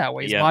just looks that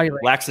way. His body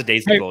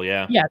lackadaisical.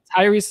 Yeah.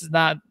 Tyrese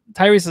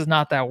is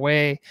not that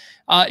way.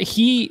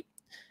 He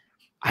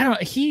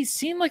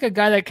seemed like a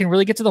guy that can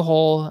really get to the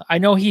hole. I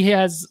know he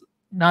has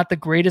not the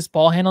greatest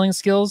ball handling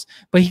skills,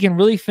 but he can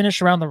really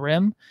finish around the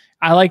rim.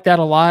 I like that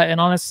a lot.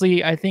 And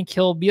honestly, I think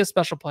he'll be a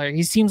special player.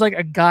 He seems like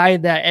a guy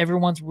that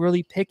everyone's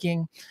really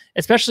picking,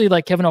 especially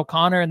like Kevin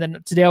O'Connor. And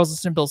then today I was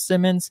listening to Bill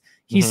Simmons.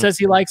 He says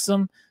he likes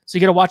him. So you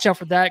got to watch out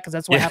for that because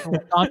that's what happened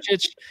with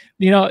Doncic.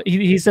 You know,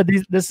 he said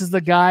this is the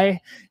guy.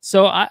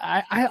 So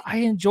I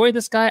enjoy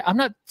this guy. I'm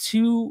not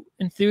too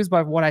enthused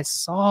by what I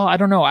saw. I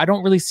don't know. I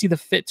don't really see the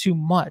fit too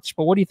much.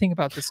 But what do you think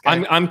about this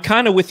guy? I'm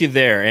kind of with you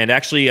there. And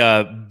actually,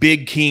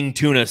 Big King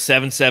Tuna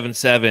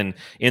 777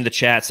 in the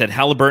chat said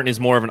Haliburton is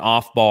more of an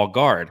off-ball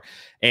guard.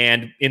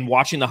 And in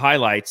watching the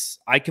highlights,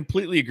 I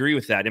completely agree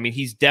with that. I mean,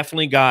 he's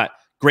definitely got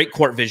great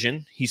court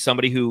vision. He's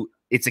somebody who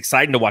it's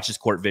exciting to watch his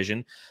court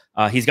vision.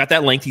 He's got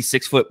that length. He's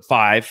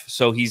 6'5",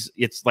 so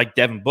it's like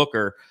Devin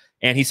Booker,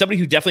 and he's somebody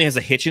who definitely has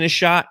a hitch in his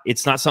shot.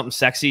 It's not something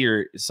sexy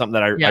or something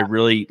that I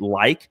really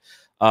like,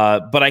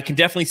 but I can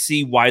definitely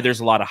see why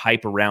there's a lot of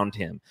hype around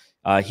him.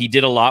 He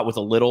did a lot with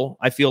a little.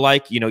 I feel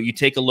like you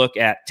take a look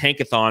at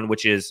Tankathon,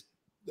 which is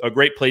a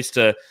great place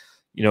to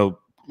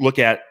look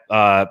at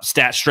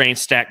stat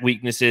strengths, stat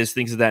weaknesses,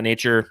 things of that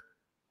nature.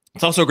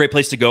 It's also a great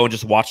place to go and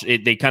just watch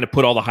it. They kind of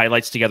put all the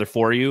highlights together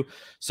for you,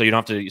 so you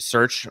don't have to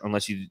search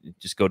unless you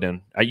just go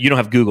down. You don't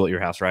have Google at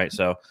your house, right?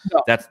 So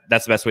that's the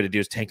best way to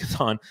do is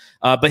Tankathon.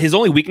 But his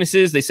only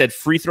weaknesses, they said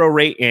free throw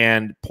rate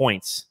and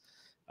points.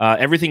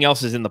 Everything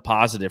else is in the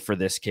positive for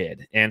this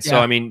kid. And so,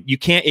 I mean, you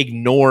can't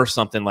ignore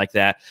something like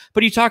that.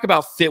 But you talk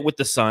about fit with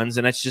the Suns,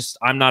 and that's just,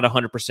 I'm not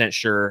 100%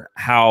 sure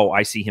how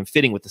I see him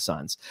fitting with the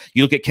Suns.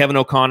 You look at Kevin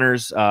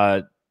O'Connor's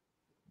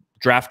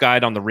draft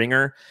guide on the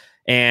Ringer,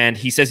 and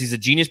he says he's a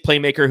genius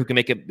playmaker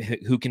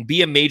who can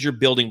be a major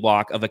building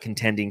block of a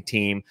contending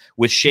team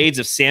with shades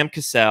of Sam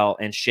Cassell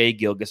and Shai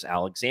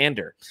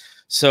Gilgeous-Alexander.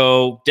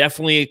 So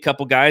definitely a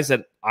couple guys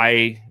that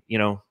I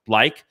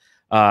like,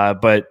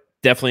 but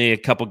definitely a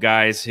couple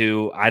guys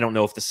who I don't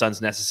know if the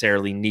Suns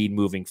necessarily need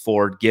moving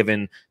forward,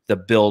 given the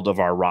build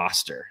of our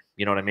roster.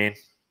 You know what I mean?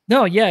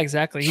 No, yeah,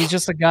 exactly. He's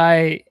just a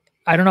guy.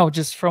 I don't know.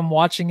 Just from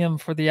watching him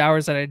for the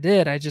hours that I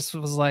did, I just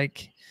was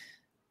like,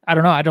 I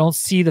don't know. I don't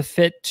see the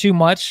fit too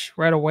much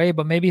right away,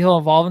 but maybe he'll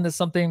evolve into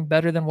something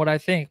better than what I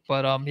think.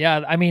 But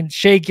yeah, I mean,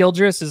 Shai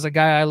Gilgeous is a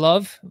guy I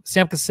love.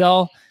 Sam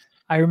Cassell,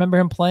 I remember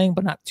him playing,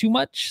 but not too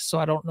much, so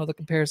I don't know the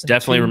comparison.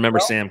 Definitely remember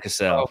Sam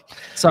Cassell. So,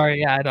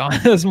 sorry, yeah, I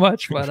don't as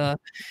much, but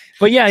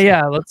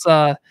yeah.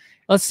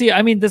 Let's see.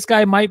 I mean, this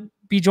guy might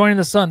be joining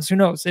the Suns. Who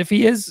knows? If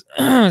he is,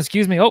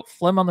 excuse me. Oh,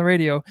 phlegm on the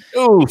radio.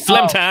 Oh,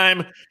 phlegm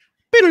time.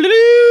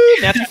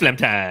 That's phlegm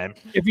time.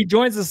 If he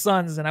joins the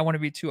Suns, then I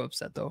wouldn't be too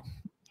upset though.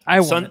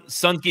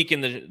 Suns Geek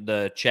in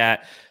the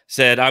chat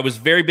said, I was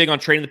very big on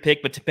trading the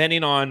pick, but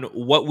depending on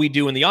what we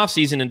do in the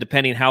offseason and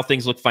depending how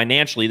things look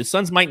financially, the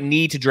Suns might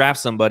need to draft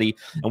somebody,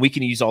 and we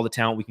can use all the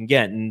talent we can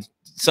get. And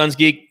Suns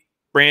Geek,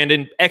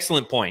 Brandon,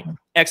 excellent point.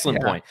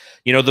 Excellent point.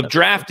 The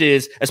draft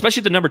is,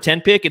 especially the number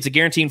 10 pick, it's a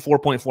guaranteed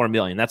 $4.4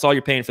 million. That's all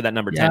you're paying for that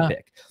number 10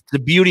 pick. The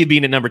beauty of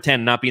being a number 10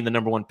 and not being the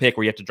number 1 pick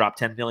where you have to drop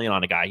 $10 million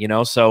on a guy,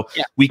 So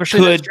we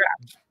could.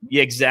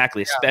 Yeah,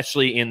 exactly. Yeah.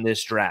 Especially in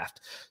this draft.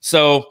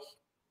 So,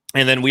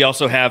 and then we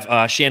also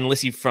have Shannon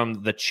Lissy from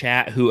the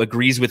chat who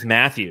agrees with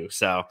Matthew.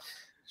 So,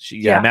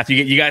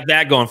 Matthew, you got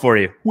that going for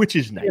you, which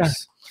is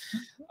nice.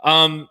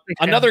 Yeah.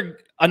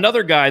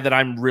 Another guy that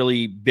I'm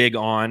really big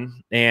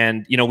on,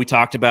 and we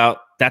talked about,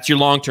 that's your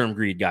long-term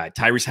greed guy,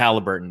 Tyrese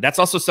Haliburton. That's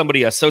also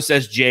somebody, so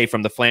says Jay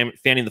from the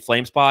Fanning the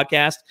Flames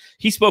podcast.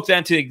 He spoke that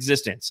into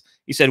existence.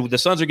 He said the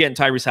Suns are getting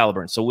Tyrese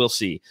Haliburton, so we'll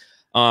see.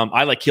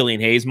 I like Killian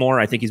Hayes more.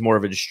 I think he's more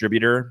of a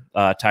distributor.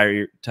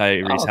 Tyrese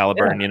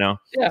Haliburton,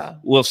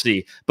 we'll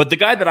see. But the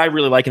guy that I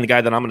really like and the guy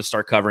that I'm going to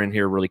start covering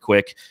here really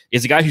quick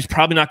is a guy who's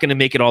probably not going to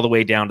make it all the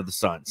way down to the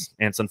Suns.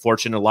 And it's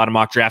unfortunate. A lot of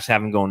mock drafts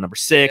have him going number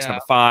 6,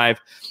 number 5.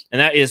 And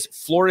that is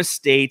Florida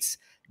State's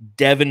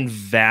Devin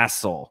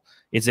Vassell.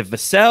 Is it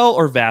Vassell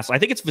or Vassell? I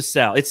think it's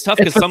Vassell. It's tough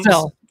because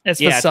Vassell.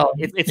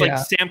 It's like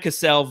Sam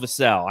Cassell,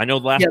 Vassell. I know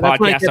the last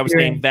podcast I was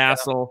named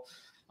Vassell.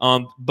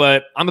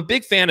 But I'm a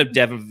big fan of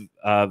Devin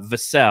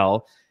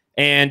Vassell.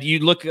 And you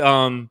look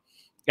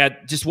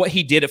at just what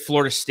he did at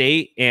Florida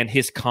State and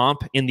his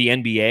comp in the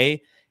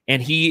NBA.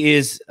 And he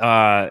is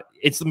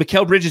it's the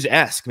Mikal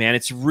Bridges-esque, man.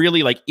 It's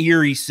really like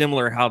eerie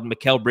similar how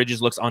Mikal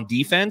Bridges looks on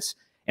defense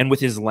and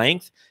with his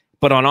length.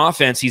 But on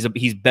offense,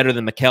 he's better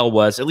than Mikal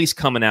was, at least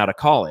coming out of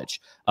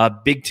college.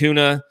 Big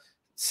Tuna,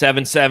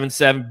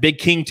 7.77. Big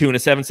King Tuna,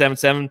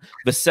 7.77.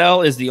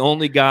 Vassell is the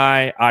only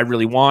guy I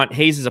really want.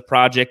 Hayes is a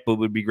project, but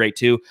would be great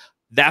too.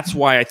 That's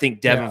why I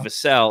think Devin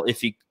Vassell,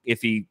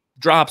 if he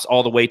drops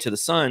all the way to the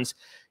Suns,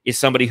 is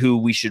somebody who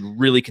we should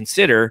really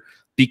consider,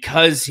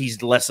 because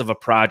he's less of a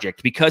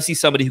project, because he's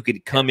somebody who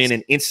could come in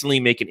and instantly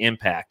make an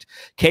impact.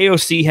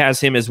 KOC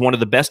has him as one of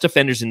the best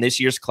defenders in this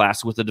year's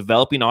class with a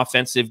developing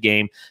offensive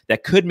game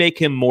that could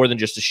make him more than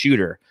just a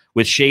shooter,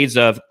 with shades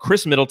of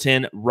Chris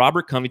Middleton,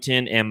 Robert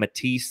Covington, and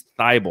Matisse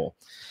Thybulle.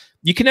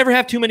 You can never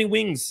have too many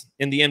wings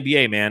in the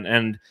NBA, man.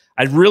 And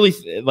I really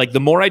like, the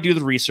more I do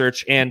the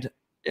research, and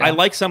I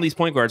like some of these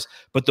point guards,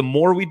 but the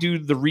more we do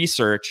the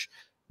research,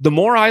 the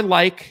more I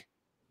like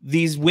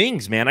these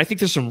wings, man. I think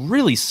there's some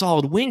really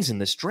solid wings in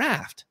this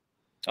draft.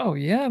 Oh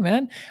yeah,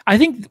 man. I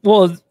think,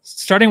 well,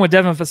 starting with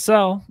Devin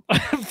Vassell,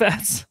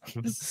 Vassell.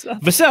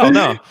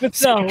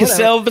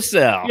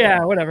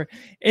 Yeah, whatever.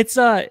 It's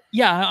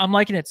I'm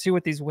liking it too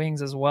with these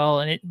wings as well.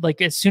 And it,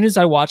 like, as soon as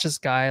I watch this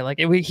guy, like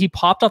he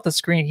popped off the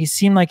screen, he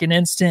seemed like an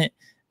instantly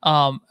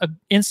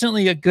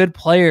a good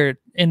player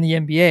in the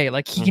NBA.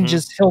 Like he can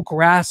he'll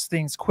grasp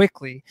things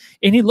quickly,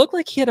 and he looked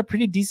like he had a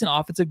pretty decent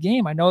offensive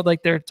game. I know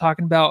like they're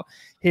talking about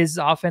his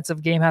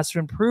offensive game has to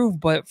improve,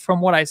 but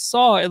from what I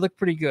saw, it looked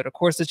pretty good. Of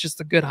course, it's just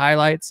the good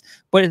highlights,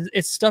 but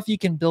it's stuff you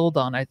can build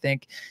on. I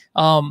think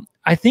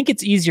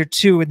it's easier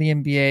too in the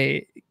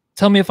NBA.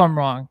 Tell me if I'm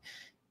wrong.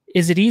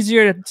 Is it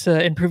easier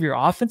to improve your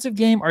offensive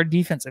game or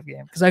defensive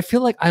game? Because I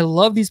feel like I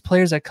love these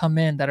players that come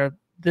in that are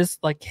this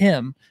like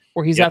him,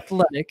 where he's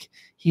athletic,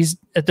 he's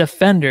a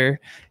defender,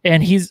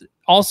 and he's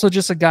also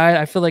just a guy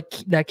I feel like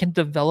that can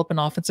develop an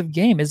offensive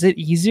game. Is it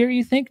easier,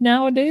 you think,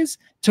 nowadays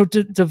to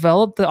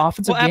develop the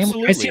offensive game?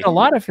 Absolutely. I see it a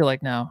lot, I feel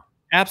like, now.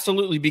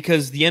 Absolutely,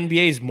 because the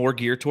NBA is more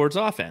geared towards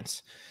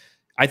offense.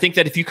 I think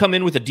that if you come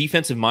in with a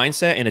defensive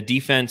mindset and a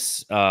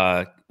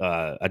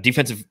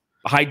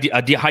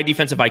high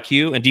defensive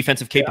IQ and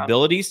defensive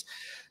capabilities,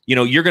 you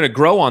know, you're going to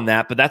grow on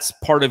that, but that's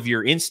part of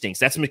your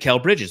instincts. That's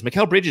Mikal Bridges.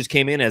 Mikal Bridges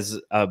came in as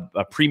a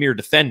premier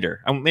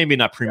defender. Maybe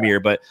not premier,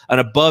 but an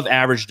above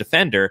average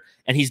defender,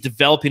 and he's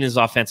developing his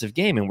offensive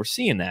game, and we're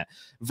seeing that.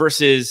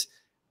 Versus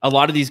a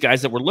lot of these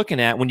guys that we're looking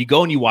at, when you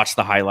go and you watch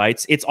the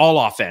highlights, it's all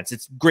offense.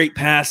 It's great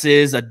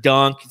passes, a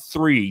dunk,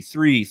 three.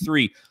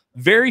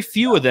 Very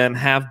few of them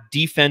have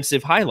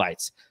defensive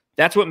highlights.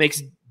 That's what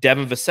makes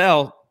Devin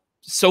Vassell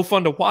so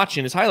fun to watch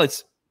in his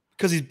highlights,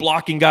 because he's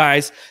blocking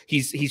guys,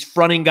 he's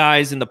fronting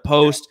guys in the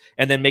post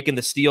and then making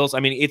the steals. I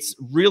mean, it's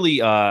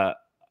really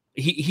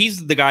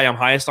he's the guy I'm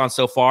highest on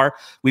so far.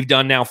 We've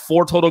done now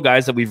 4 total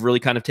guys that we've really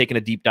kind of taken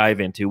a deep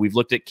dive into. We've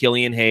looked at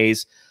Killian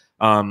Hayes.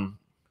 Who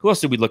else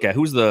did we look at?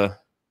 Who's the?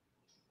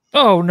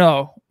 Oh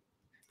no,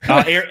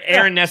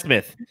 Aaron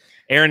Nesmith.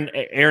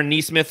 Aaron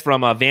Nesmith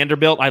from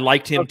Vanderbilt. I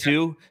liked him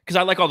too, because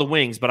I like all the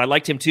wings, but I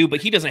liked him too.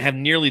 But he doesn't have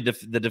nearly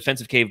the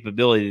defensive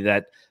capability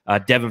that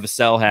Devin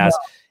Vassell has. No.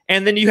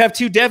 And then you have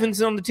 2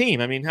 Devins on the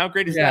team. I mean, how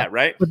great is that,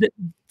 right? But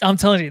I'm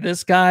telling you,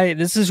 this guy,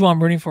 this is who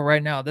I'm rooting for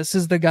right now. This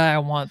is the guy I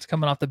want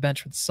coming off the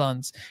bench with the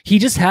Suns. He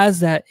just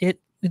has that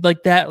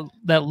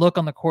look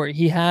on the court.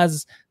 He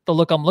has the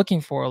look I'm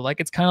looking for. Like,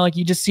 it's kind of like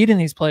you just see it in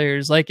these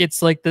players. Like,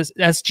 it's like this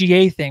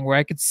SGA thing where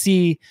I could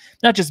see,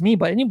 not just me,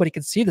 but anybody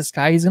could see this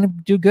guy. He's going to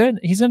do good.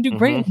 He's going to do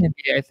great in the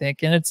NBA, I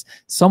think. And it's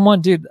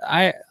someone, dude,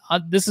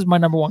 this is my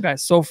number 1 guy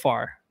so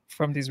far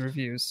from these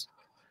reviews.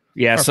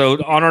 Yeah, so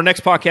on our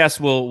next podcast,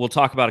 we'll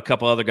talk about a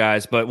couple other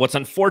guys. But what's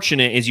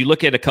unfortunate is you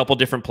look at a couple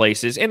different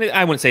places, and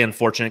I wouldn't say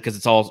unfortunate because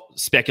it's all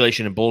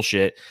speculation and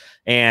bullshit,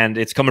 and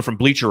it's coming from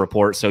Bleacher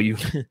Report, so you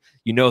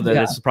know that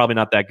this is probably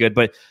not that good.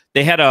 But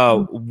they had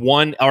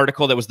one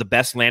article that was the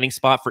best landing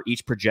spot for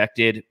each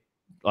projected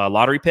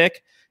lottery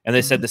pick, and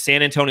they said the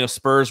San Antonio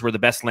Spurs were the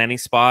best landing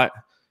spot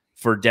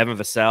for Devin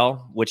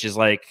Vassell, which is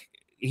like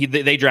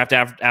they draft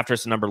after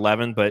us at number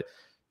 11. But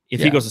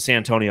if he goes to San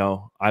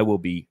Antonio, I will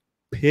be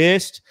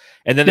pissed.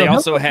 And then they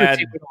also had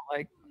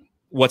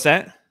what's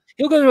that?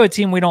 He'll go to a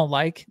team we don't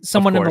like,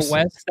 someone in the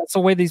West. That's the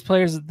way these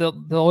players,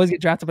 they'll always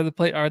get drafted by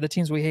the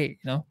teams we hate,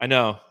 you know? I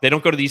know. They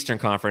don't go to the Eastern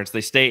Conference.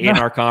 They stay in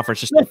our conference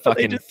just to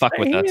fucking fuck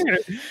with us.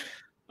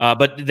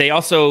 But they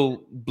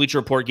also, Bleacher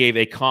Report gave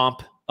a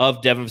comp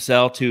of Devin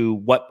Vassell to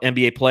what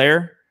NBA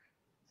player?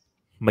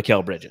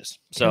 Mikal Bridges.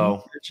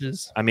 So,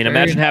 I mean,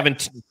 imagine having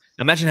 2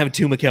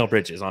 Mikal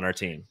Bridges on our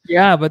team.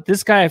 Yeah, but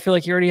this guy, I feel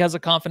like he already has a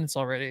confidence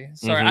already.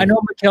 Sorry, I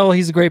know Mikal,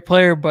 he's a great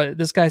player, but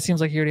this guy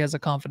seems like he already has a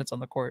confidence on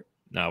the court.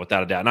 No,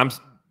 without a doubt. And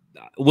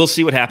we'll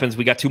see what happens.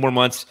 We got 2 more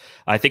months.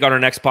 I think on our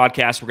next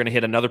podcast, we're going to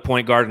hit another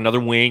point guard, another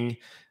wing,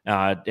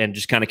 and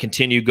just kind of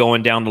continue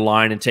going down the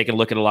line and taking a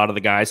look at a lot of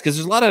the guys, because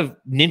there's a lot of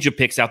ninja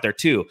picks out there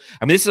too.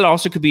 I mean, this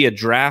also could be a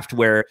draft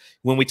where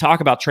when we talk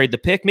about trade the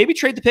pick, maybe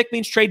trade the pick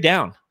means trade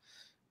down.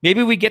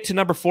 maybe we get to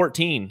number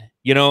 14,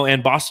 you know,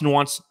 and Boston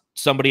wants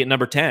somebody at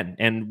number 10,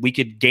 and we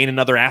could gain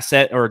another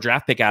asset or a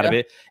draft pick out of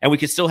it, and we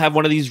could still have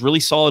one of these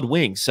really solid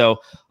wings. So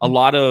a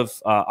lot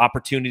of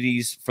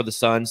opportunities for the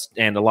Suns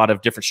and a lot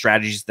of different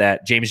strategies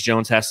that James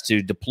Jones has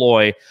to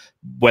deploy,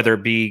 whether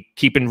it be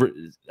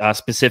keeping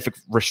specific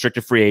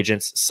restricted free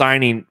agents,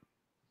 signing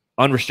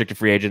unrestricted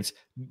free agents,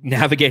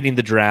 navigating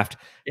the draft.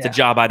 It's a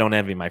job I don't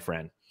envy, my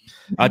friend.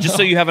 Just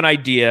so you have an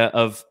idea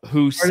of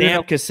who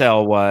Sam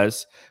Cassell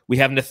was, we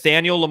have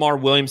Nathaniel Lamar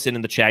Williamson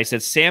in the chat. He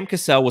says Sam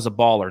Cassell was a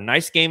baller.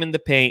 Nice game in the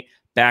paint,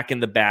 back to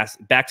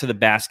the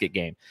basket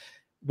game.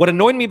 What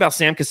annoyed me about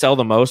Sam Cassell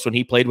the most when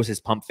he played was his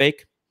pump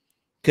fake,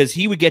 because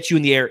he would get you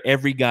in the air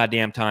every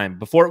goddamn time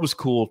before it was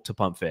cool to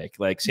pump fake.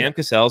 Like Sam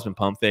Cassell's been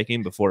pump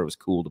faking before it was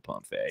cool to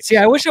pump fake. See,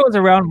 I wish I was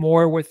around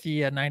more with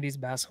the 90s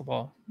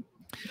basketball.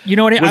 You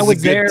know what? I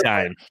was there.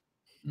 Time.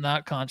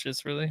 Not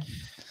conscious, really.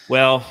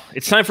 Well,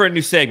 it's time for a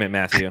new segment,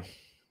 Matthew.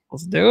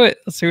 Let's do it.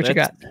 Let's see what you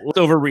got. Let's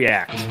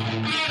overreact.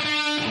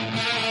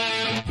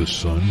 The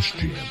Suns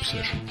Jam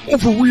Session.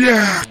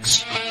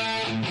 Overreacts.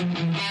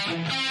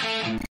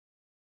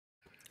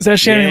 Is that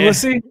Shannon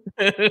Lissy?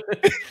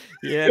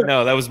 Yeah,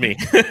 no, that was me.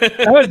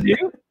 That was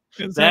you?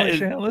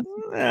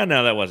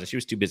 No, that wasn't. She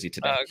was too busy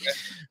today. Oh, okay.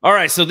 All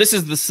right, so this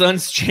is the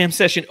Suns Jam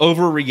Session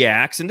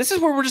Overreacts, and this is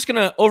where we're just going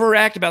to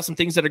overact about some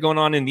things that are going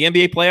on in the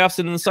NBA playoffs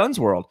and in the Suns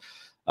world.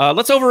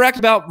 Let's overact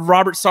about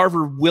Robert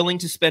Sarver willing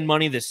to spend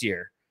money this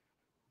year.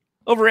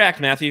 Overact,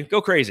 Matthew.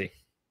 Go crazy.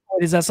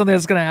 Is that something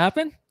that's going to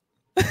happen?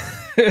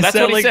 That's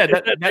what he said.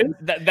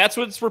 That's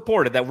what's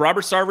reported, that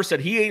Robert Sarver said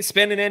he ain't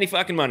spending any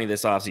fucking money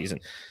this offseason.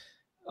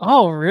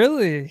 Oh,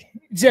 really?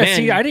 Yeah, man,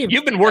 see, I didn't.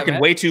 You've been working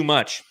way too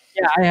much.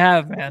 Yeah, I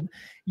have, man.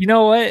 You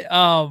know what?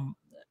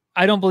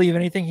 I don't believe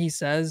anything he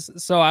says,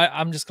 so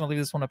I'm just going to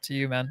leave this one up to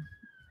you, man.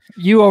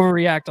 You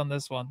overreact on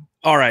this one.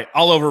 All right,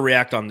 I'll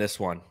overreact on this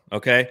one,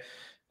 okay?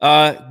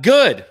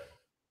 Good.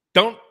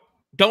 Don't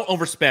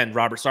overspend,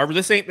 Robert Sarver.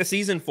 This ain't the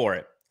season for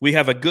it. We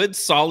have a good,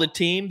 solid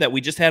team that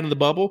we just had in the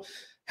bubble.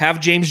 Have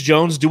James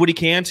Jones do what he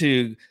can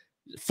to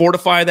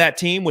fortify that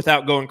team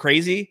without going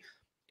crazy.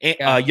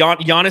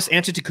 Giannis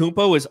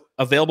Antetokounmpo is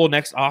available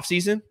next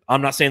offseason.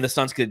 I'm not saying the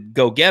Suns could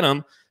go get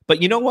him,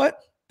 but you know what?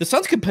 The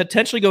Suns could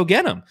potentially go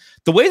get him.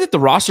 The way that the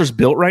roster's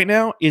built right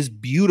now is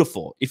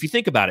beautiful. If you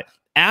think about it,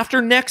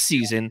 after next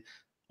season,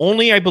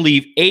 only I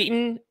believe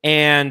Ayton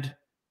and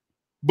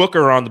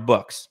Booker are on the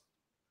books.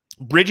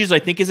 Bridges, I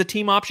think, is a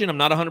team option. I'm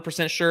not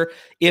 100% sure.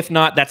 If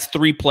not, that's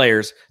 3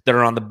 players that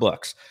are on the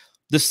books.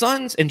 The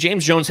Suns and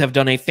James Jones have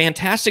done a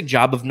fantastic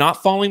job of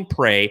not falling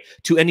prey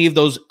to any of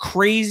those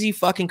crazy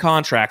fucking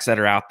contracts that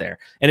are out there.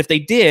 And if they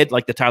did,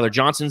 like the Tyler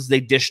Johnsons, they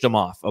dished them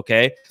off,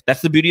 okay?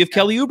 That's the beauty of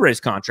Kelly Oubre's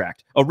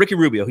contract. Oh, Ricky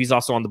Rubio, he's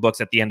also on the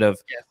books at the end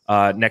of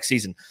next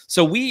season.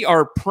 So we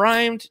are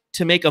primed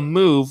to make a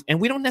move,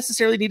 and we don't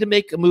necessarily need to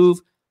make a move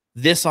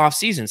this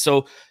offseason.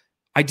 So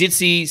I did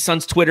see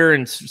Suns Twitter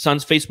and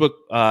Suns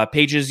Facebook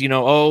pages, you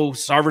know, oh,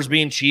 Sarver's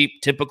being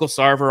cheap, typical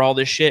Sarver, all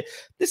this shit.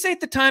 This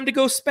ain't the time to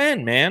go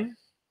spend, man.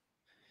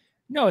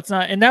 No, it's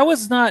not. And that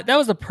was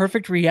a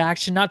perfect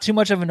reaction. Not too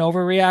much of an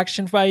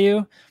overreaction by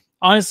you.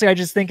 Honestly, I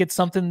just think it's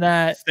something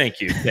that... Thank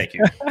you.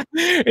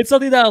 It's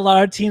something that a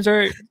lot of teams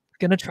are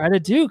going to try to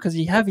do, because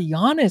you have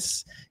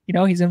Giannis. You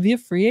know, he's going to be a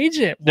free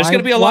agent. There's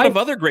going to be a lot of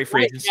other great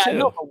free agents, too.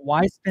 No, but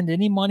why spend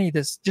any money?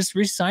 Just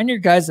re-sign your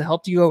guys that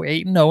helped you go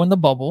 8-0 in the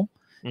bubble.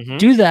 Mm-hmm.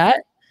 Do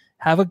that.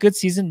 Have a good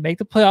season. Make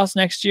the playoffs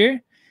next year.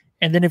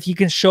 And then if you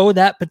can show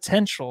that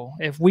potential,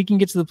 if we can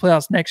get to the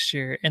playoffs next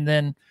year, and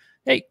then,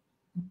 hey,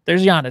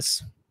 there's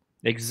Giannis.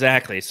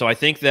 Exactly. So I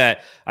think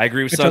that I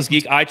agree with Suns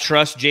Geek. I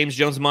trust James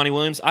Jones and Monty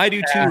Williams. I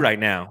do too right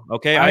now.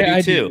 Okay, I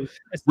do too.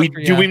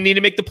 Do we need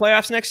to make the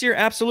playoffs next year?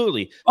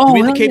 Absolutely. Do we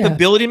have the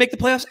capability to make the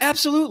playoffs?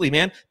 Absolutely,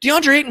 man.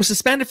 DeAndre Ayton was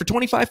suspended for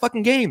 25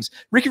 fucking games.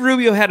 Ricky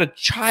Rubio had a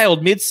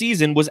child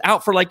mid-season, was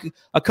out for like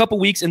a couple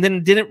weeks, and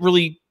then didn't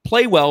really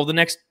play well the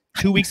next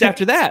 2 weeks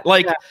after that.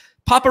 Like,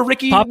 Papa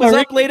Ricky was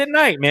up late at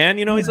night, man.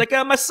 You know, he's like,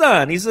 my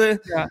son. He's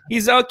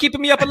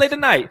keeping me up late at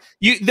night.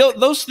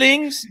 Those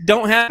things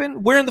don't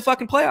happen. We're in the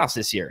fucking playoffs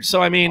this year.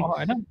 So, I mean,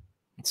 I know.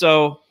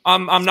 So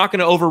I'm not going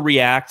to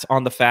overreact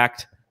on the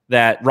fact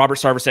that Robert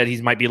Sarver said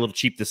he might be a little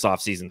cheap this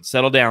offseason.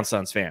 Settle down,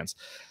 Suns fans.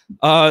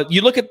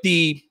 You look at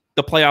the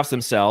playoffs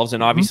themselves,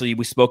 and obviously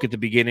we spoke at the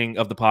beginning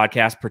of the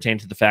podcast pertaining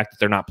to the fact that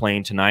they're not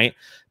playing tonight.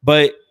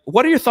 But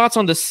what are your thoughts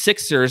on the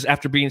Sixers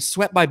after being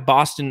swept by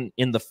Boston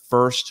in the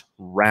first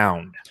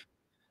round?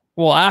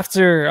 Well,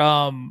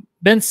 after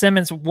Ben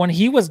Simmons, when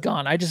he was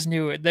gone, I just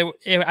knew it.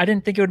 I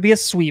didn't think it would be a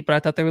sweep, but I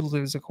thought they would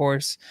lose, of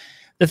course.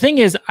 The thing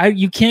is,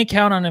 you can't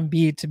count on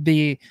Embiid to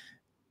be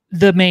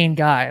the main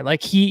guy.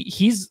 Like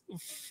he's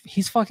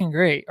fucking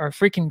great, or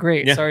freaking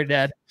great. Yeah. Sorry,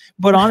 Dad.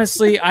 But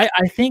honestly, I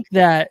think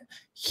that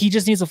he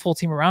just needs a full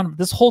team around him.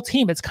 This whole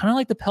team, it's kind of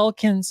like the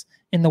Pelicans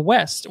in the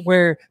West,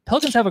 where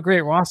Pelicans have a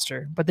great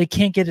roster, but they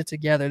can't get it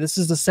together. This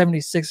is the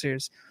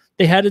 76ers.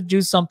 They had to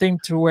do something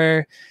to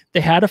where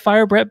they had to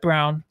fire Brett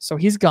Brown, so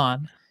he's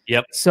gone.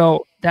 Yep.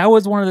 So that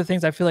was one of the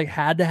things I feel like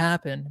had to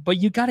happen.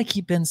 But you got to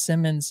keep Ben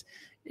Simmons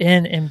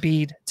and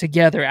Embiid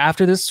together.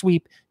 After this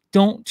sweep,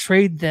 don't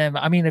trade them.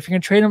 I mean, if you're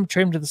gonna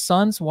trade them to the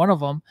Suns, one of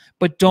them,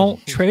 but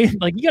don't trade.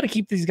 Like, you got to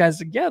keep these guys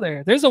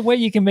together. There's a way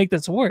you can make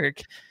this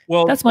work.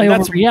 Well, that's my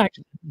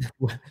overreaction.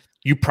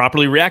 You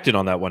properly reacted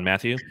on that one,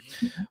 Matthew.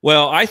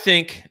 Well, I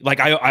think like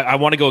I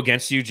want to go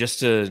against you just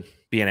to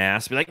be an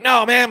ass. Be like,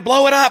 no, man,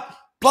 blow it up.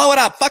 Blow it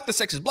up. Fuck the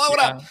Sixers. Blow it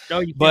up.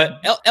 No,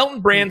 but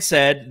Elton Brand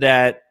said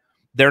that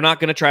they're not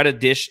going to try to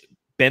dish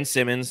Ben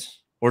Simmons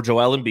or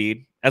Joel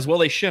Embiid, as well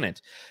they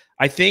shouldn't.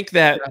 I think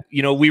that,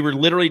 we were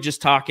literally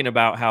just talking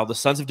about how the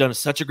Suns have done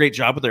such a great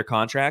job with their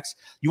contracts.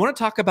 You want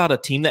to talk about a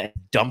team that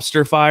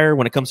dumpster fire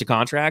when it comes to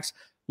contracts?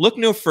 Look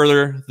no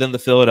further than the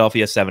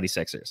Philadelphia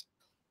 76ers.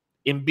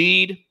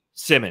 Embiid,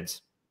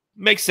 Simmons.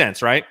 Makes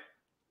sense, right?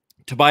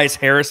 Tobias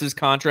Harris's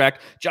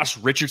contract, Josh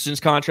Richardson's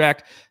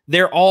contract,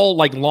 they're all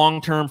like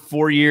long-term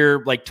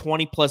 4-year, like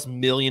 $20+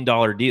 million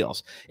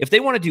deals. If they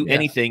want to do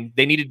anything,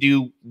 they need to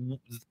do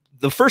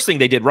the first thing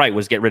they did right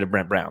was get rid of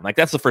Brent Brown. Like,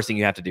 that's the first thing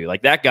you have to do.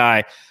 Like, that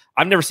guy,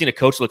 I've never seen a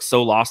coach look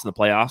so lost in the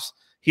playoffs.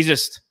 He's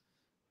just,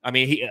 I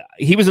mean,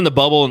 he was in the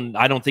bubble, and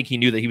I don't think he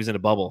knew that he was in a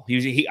bubble.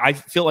 I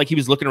feel like he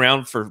was looking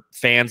around for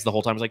fans the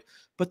whole time. He's like,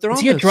 but they're all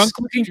a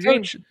drunk-looking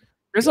coach.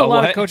 There's a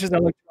lot of coaches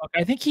that look drunk.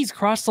 I think he's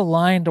crossed the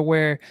line to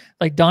where,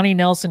 like, Donnie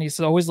Nelson used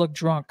to always look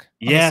drunk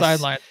on the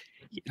sideline.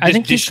 I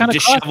think he's kind of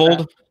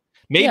disheveled.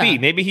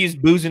 Maybe he's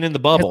boozing in the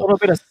bubble. A little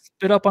bit of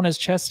spit up on his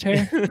chest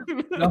hair.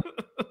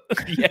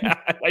 Yeah,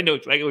 I know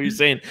exactly what you're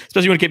saying.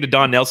 Especially when it came to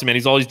Don Nelson, man,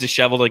 he's always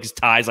disheveled, like his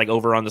tie's like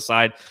over on the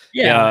side.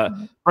 Yeah,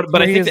 but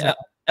I think that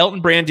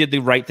Elton Brand did the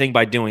right thing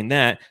by doing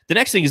that. The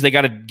next thing is they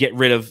got to get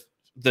rid of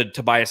the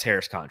Tobias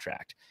Harris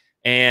contract.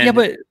 And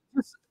but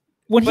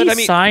when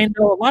he signed,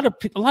 though, a lot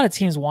of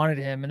teams wanted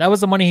him, and that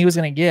was the money he was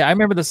going to get. I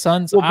remember the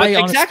Suns.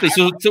 Well, exactly.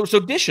 So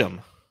dish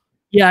him.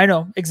 Yeah, I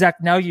know.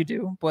 Exactly. Now you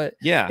do, but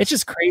yeah, it's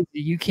just crazy.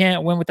 You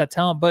can't win with that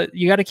talent, but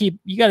we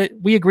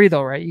agree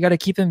though, right? You got to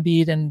keep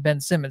Embiid and Ben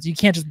Simmons. You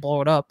can't just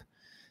blow it up.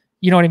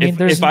 You know what I mean?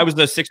 If I was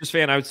the Sixers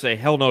fan, I would say,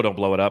 hell no, don't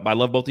blow it up. I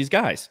love both these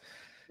guys.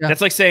 Yeah.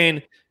 That's like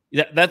saying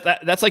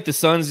that's like the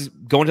Suns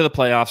going to the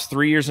playoffs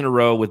 3 years in a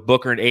row with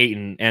Booker and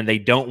Ayton, and they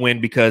don't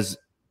win because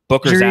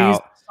Booker's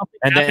out.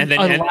 And then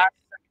last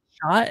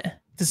shot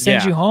to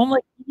send you home.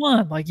 Like, come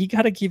on, like, you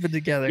got to keep it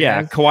together.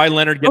 Yeah, guys. Kawhi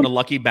Leonard getting a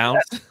lucky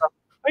bounce.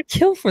 I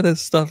kill for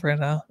this stuff right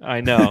now. I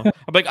know.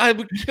 I'm like, I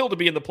would kill to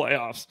be in the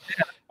playoffs.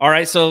 Yeah. All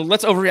right, so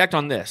let's overreact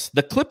on this.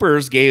 The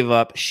Clippers gave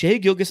up Shai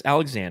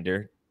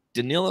Gilgeous-Alexander,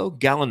 Danilo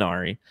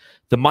Gallinari,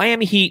 the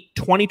Miami Heat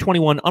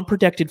 2021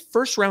 unprotected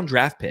first-round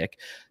draft pick,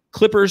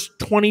 Clippers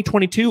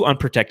 2022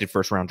 unprotected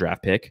first-round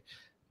draft pick,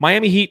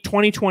 Miami Heat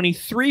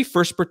 2023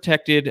 first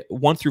protected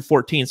 1 through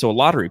 14, so a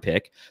lottery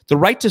pick, the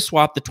right to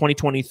swap the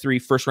 2023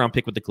 first-round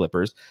pick with the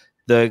Clippers,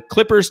 the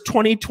Clippers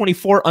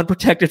 2024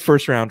 unprotected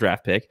first-round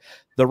draft pick,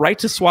 the right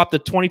to swap the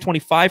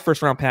 2025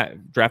 first-round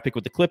draft pick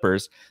with the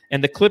Clippers,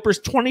 and the Clippers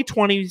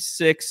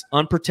 2026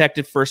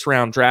 unprotected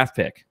first-round draft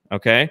pick.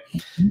 Okay?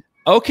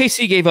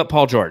 OKC gave up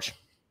Paul George.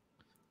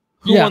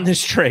 Who won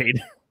this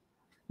trade?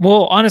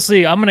 Well,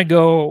 honestly, we're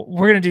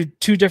going to do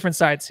two different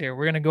sides here.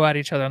 We're going to go at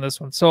each other on this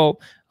one. So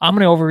I'm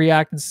going to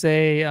overreact and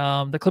say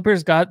the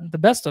Clippers got the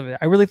best of it.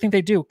 I really think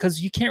they do,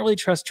 because you can't really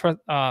trust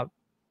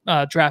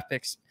draft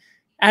picks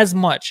as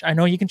much. I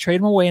know you can trade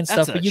them away and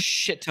stuff. That's a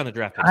shit ton of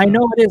draft picks. I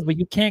know it is, but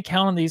you can't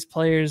count on these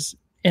players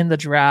in the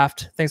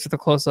draft. Thanks for the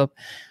close-up.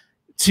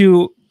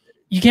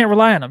 You can't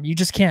rely on them. You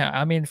just can't.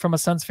 I mean, from a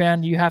Suns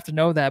fan, you have to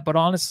know that. But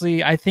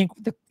honestly, I think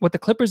what the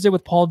Clippers did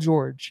with Paul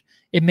George,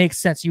 it makes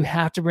sense. You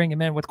have to bring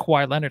him in with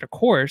Kawhi Leonard, of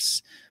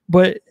course.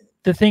 But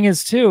the thing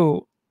is,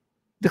 too,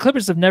 the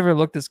Clippers have never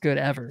looked this good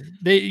ever.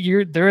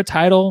 They're a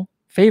title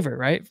favorite,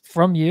 right?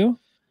 From you,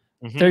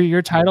 they're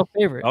your title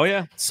favorite. Oh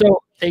yeah.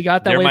 So they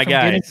got that way from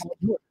getting Paul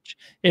George.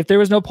 If there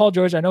was no Paul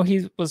George, I know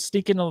he was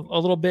sneaking a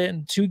little bit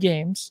in 2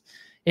 games.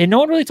 And no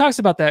one really talks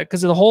about that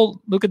because of the whole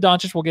Luka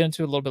Doncic, we'll get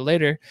into it a little bit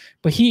later.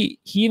 But he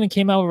even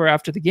came over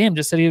after the game,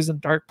 just said he was in a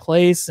dark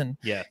place, and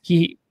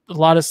a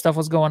lot of stuff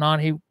was going on.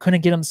 He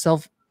couldn't get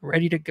himself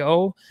ready to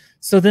go.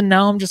 So then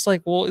now I'm just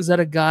like, well, is that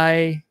a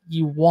guy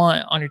you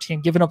want on your team,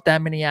 giving up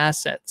that many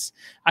assets?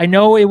 I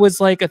know it was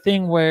like a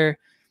thing where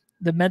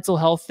the mental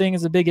health thing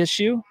is a big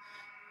issue.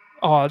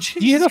 Oh, do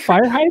you hear the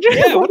fire hydrant?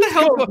 Yeah, what the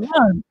hell?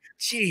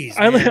 Jeez,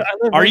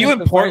 are you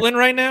in Portland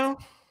right now?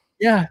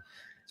 Yeah.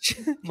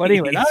 But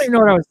anyway, I don't even know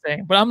what I was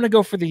saying. But I'm gonna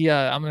go for the.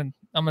 I'm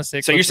gonna say.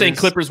 So Clippers. You're saying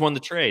Clippers won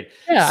the trade?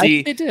 Yeah, I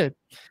think they did.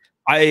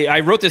 I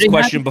wrote this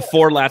question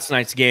before last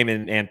night's game,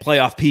 and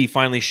Playoff P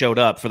finally showed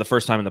up for the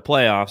first time in the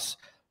playoffs.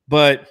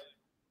 But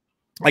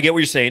I get what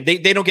you're saying. They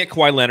don't get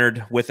Kawhi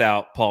Leonard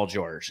without Paul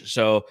George,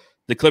 so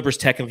the Clippers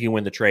technically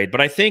win the trade.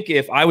 But I think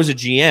if I was a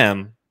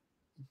GM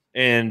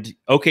and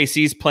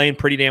OKC's playing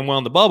pretty damn well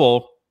in the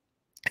bubble,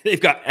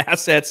 they've got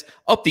assets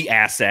up the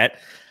asset.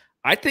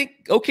 I think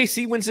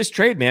OKC wins this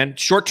trade, man.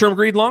 Short-term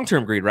greed,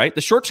 long-term greed, right?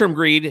 The short-term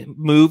greed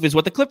move is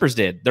what the Clippers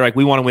did. They're like,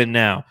 we want to win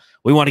now.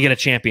 We want to get a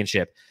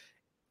championship.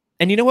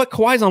 And you know what?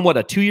 Kawhi's on, what,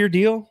 a 2-year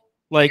deal?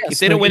 Like, if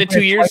they don't win in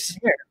 2 years,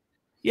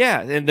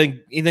 and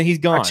then he's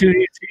gone. 2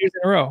 years in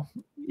a row.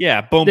 Yeah,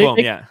 boom.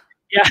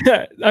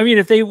 Yeah, I mean,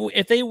 if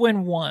they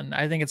win one,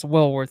 I think it's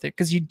well worth it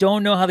because you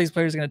don't know how these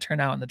players are going to turn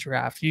out in the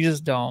draft. You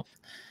just don't.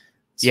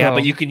 Yeah, So,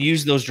 but you can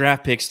use those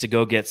draft picks to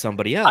go get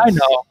somebody else. I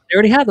know. They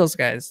already had those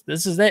guys.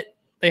 This is it.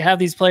 They have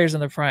these players in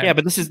their prime. Yeah,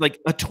 but this is like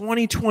a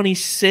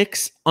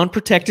 2026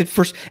 unprotected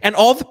first, and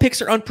all the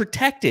picks are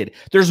unprotected.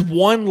 There's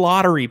one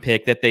lottery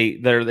pick that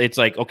it's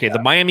like, okay,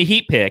 the Miami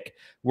Heat pick,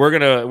 we're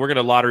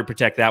gonna lottery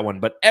protect that one,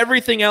 but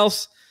everything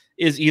else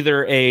is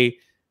either a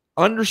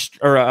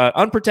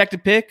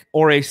unprotected pick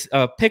or a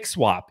pick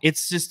swap.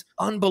 It's just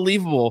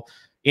unbelievable.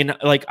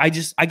 I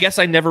guess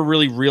I never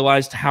really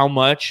realized how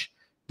much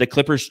the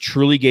Clippers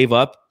truly gave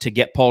up to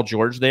get Paul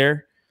George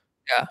there.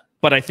 Yeah.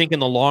 But I think in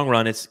the long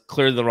run, it's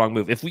clearly the wrong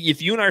move. If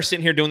you and I are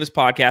sitting here doing this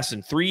podcast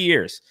in 3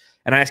 years,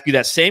 and I ask you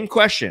that same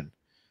question,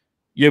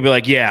 you'll be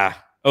like, "Yeah,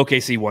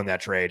 OKC won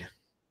that trade."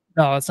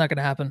 No, it's not going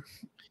to happen.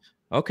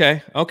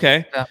 Okay.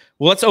 Yeah.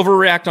 Well, let's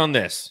overreact on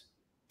this.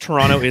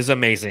 Toronto is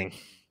amazing.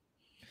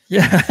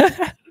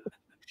 Yeah.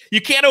 You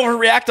can't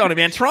overreact on it,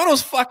 man.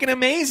 Toronto's fucking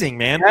amazing,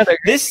 man. Yeah,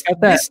 this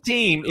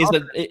team is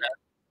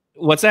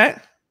what's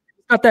that?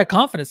 Got that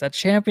confidence, that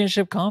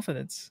championship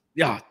confidence.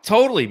 Yeah,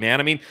 totally, man.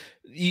 I mean,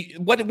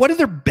 what did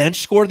their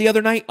bench score the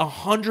other night?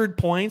 100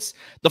 points.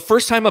 The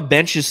first time a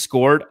bench has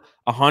scored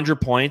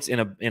 100 points in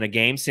a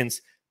game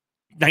since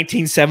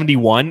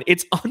 1971.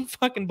 It's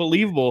unfucking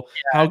believable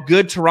how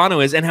good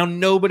Toronto is and how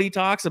nobody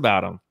talks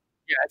about them.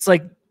 Yeah, it's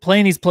like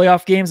playing these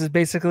playoff games is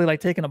basically like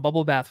taking a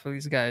bubble bath for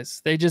these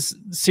guys. They just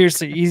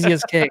seriously easy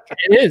as cake.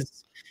 It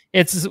is.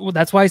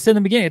 That's why I said in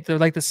the beginning they're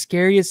like the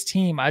scariest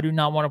team. I do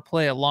not want to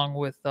play along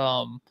with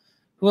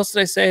who else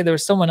did I say? There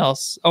was someone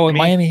else. Oh,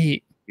 Miami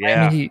Heat.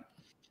 Yeah. Miami Heat.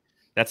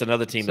 That's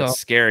another team that's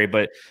scary,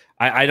 but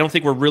I don't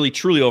think we're really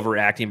truly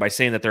overacting by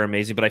saying that they're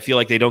amazing, but I feel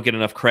like they don't get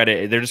enough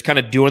credit. They're just kind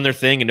of doing their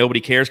thing and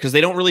nobody cares because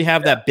they don't really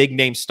have that big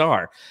name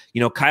star.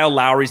 You know, Kyle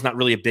Lowry's not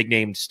really a big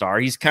name star.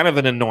 He's kind of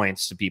an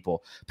annoyance to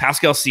people.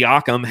 Pascal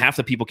Siakam, half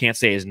the people can't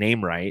say his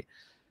name right.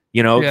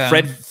 You know,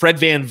 Fred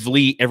Van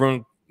Vliet,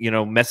 everyone, you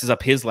know, messes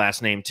up his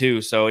last name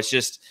too. So it's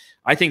just,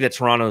 I think that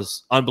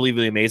Toronto's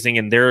unbelievably amazing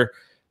and they're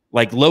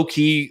like low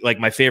key, like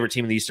my favorite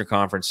team in the Eastern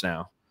Conference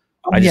now.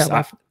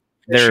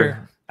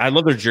 I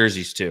love their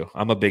jerseys too.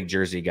 I'm a big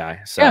jersey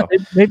guy. So yeah,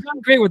 they've done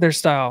great with their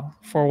style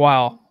for a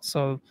while.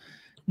 So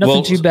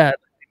nothing too bad.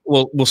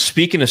 Well,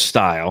 speaking of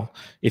style,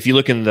 if you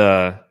look in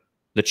the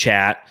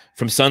chat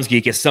from Suns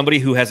Geek, as somebody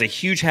who has a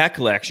huge hat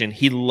collection,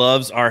 he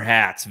loves our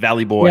hats,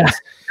 Valley Boys. Yeah.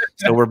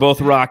 So we're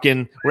both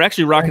rocking. We're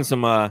actually rocking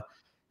some.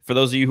 For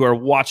those of you who are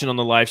watching on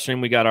the live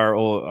stream, we got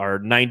our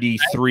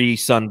 93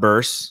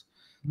 Sunbursts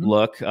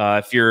look.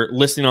 If you're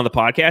listening on the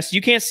podcast,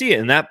 you can't see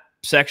it, and that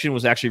section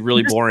was actually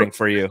really boring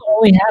for you. That's the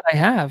only hat I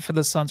have for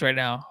the Suns right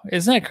now.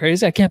 Isn't that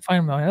crazy? I can't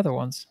find my other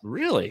ones.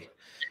 Really?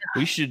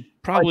 Yeah. We should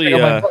probably.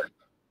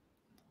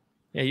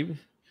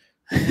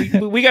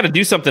 We got to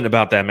do something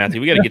about that, Matthew.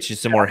 We got to get you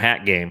some more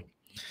hat game.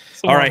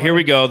 All right, here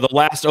we go. The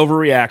last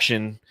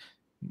overreaction.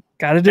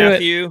 Got to do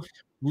Matthew,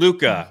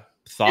 Luka,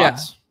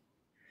 thoughts? Yeah.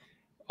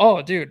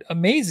 Oh, dude,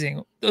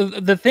 amazing.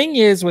 The thing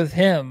is with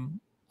him,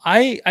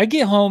 I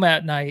get home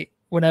at night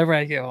whenever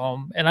I get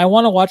home, and I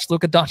want to watch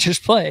Luka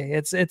Doncic play.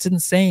 It's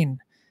insane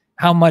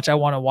how much I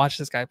want to watch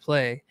this guy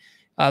play.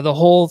 The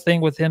whole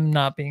thing with him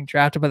not being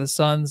drafted by the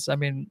Suns, I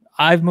mean,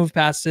 I've moved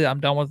past it. I'm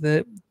done with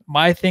it.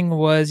 My thing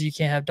was you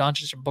can't have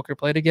Doncic and Booker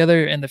play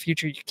together. In the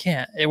future, you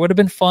can't. It would have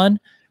been fun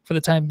for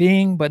the time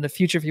being, but in the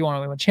future, if you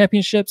want to win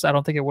championships, I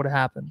don't think it would have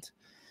happened.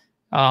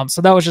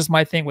 So that was just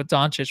my thing with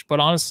Doncic. But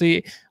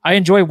honestly, I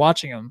enjoy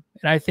watching him.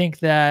 And I think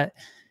that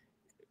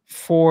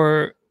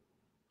for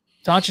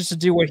Doncic to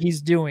do what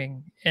he's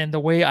doing and the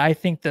way I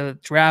think the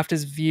draft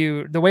is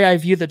viewed, the way I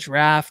view the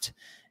draft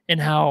and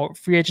how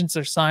free agents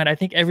are signed, I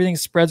think everything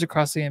spreads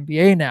across the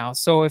NBA now.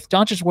 So if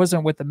Doncic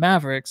wasn't with the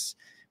Mavericks,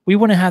 we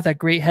wouldn't have that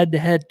great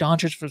head-to-head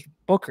Doncic versus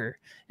Booker.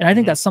 And I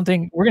think that's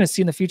something we're going to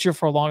see in the future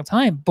for a long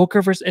time.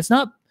 Booker versus, it's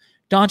not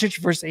Doncic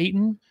versus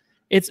Ayton.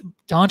 It's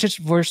Doncic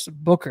versus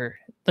Booker.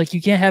 Like,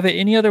 you can't have it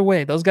any other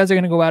way. Those guys are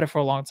going to go at it for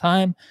a long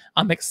time.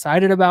 I'm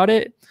excited about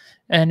it.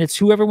 And it's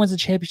whoever wins the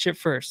championship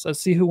first.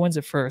 Let's see who wins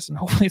it first. And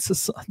hopefully it's the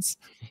Suns.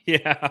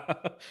 Yeah.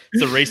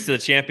 It's a race to the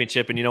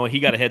championship. And you know what? He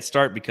got a head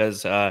start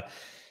because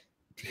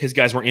his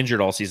guys were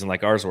injured all season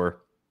like ours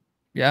were.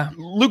 Yeah.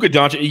 Luka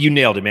Doncic, you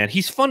nailed it, man.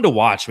 He's fun to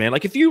watch, man.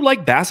 Like, if you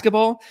like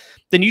basketball,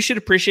 then you should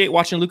appreciate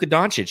watching Luka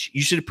Doncic.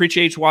 You should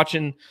appreciate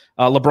watching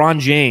LeBron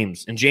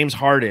James and James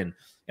Harden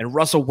and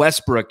Russell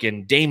Westbrook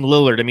and Dame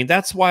Lillard. I mean,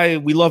 that's why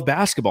we love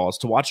basketball, is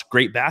to watch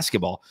great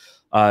basketball.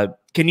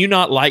 Can you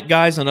not like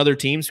guys on other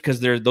teams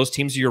because those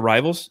teams are your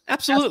rivals?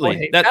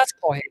 Absolutely.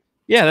 Basketball hate.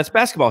 Yeah, that's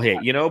basketball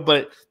hate, you know,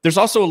 but there's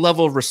also a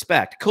level of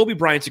respect. Kobe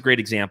Bryant's a great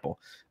example.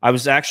 I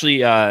was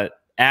actually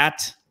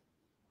at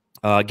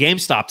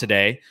GameStop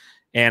today,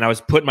 and I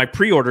was putting my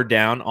pre-order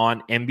down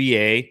on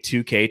NBA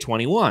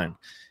 2K21.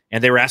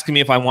 And they were asking me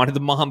if I wanted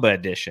the Mamba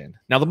edition.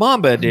 Now, the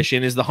Mamba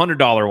edition is the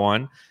 $100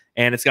 one,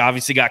 and it's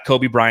obviously got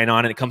Kobe Bryant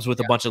on it. It comes with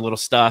a bunch of little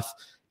stuff.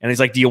 And he's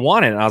like, "Do you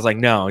want it?" And I was like,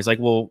 "No." He's like,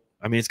 "Well,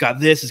 I mean, it's got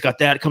this, it's got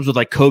that. It comes with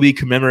like Kobe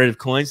commemorative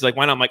coins. He's like,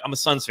 why not? I'm like, I'm a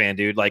Suns fan,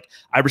 dude. Like,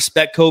 I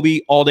respect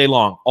Kobe all day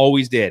long,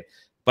 always did,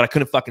 but I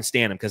couldn't fucking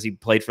stand him because he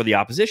played for the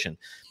opposition.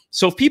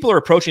 So if people are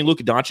approaching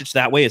Luka Doncic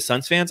that way as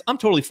Suns fans, I'm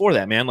totally for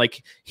that, man.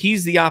 Like,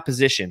 he's the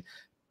opposition,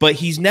 but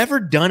he's never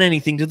done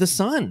anything to the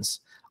Suns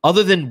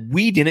other than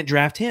we didn't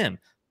draft him.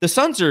 The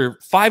Suns are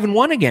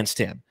 5-1 against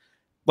him.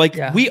 Like,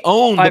 we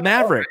own the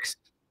Mavericks.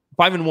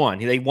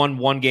 5-1. They won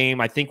one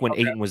game, I think, when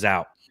Ayton was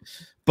out.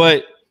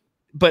 But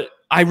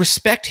I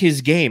respect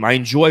his game. I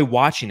enjoy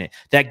watching it.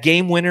 That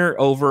game winner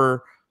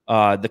over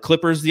the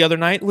Clippers the other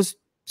night was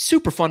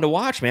super fun to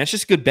watch, man. It's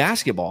just good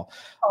basketball.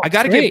 I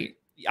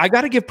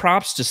gotta give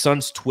props to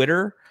Suns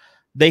Twitter.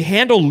 They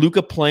handle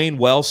Luka playing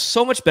well,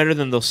 so much better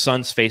than those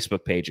Suns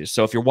Facebook pages.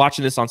 So if you're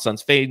watching this on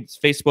Suns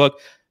Facebook,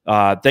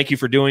 thank you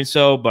for doing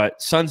so.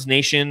 But Suns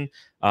Nation,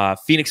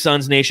 Phoenix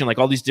Suns Nation, like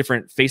all these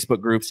different Facebook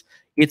groups,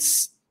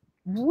 it's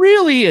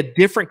really a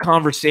different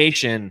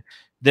conversation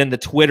than the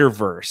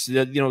Twitterverse.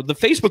 The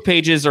Facebook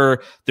pages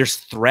there's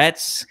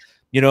threats.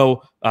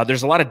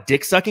 There's a lot of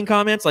dick sucking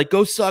comments, like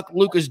 "Go suck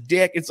Luka's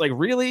dick." It's like,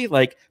 really?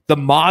 Like, the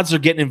mods are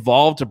getting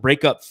involved to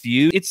break up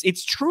feuds.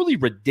 It's truly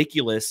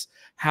ridiculous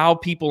how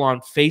people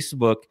on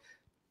Facebook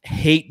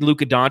hate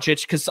Luka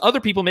Doncic, because other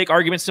people make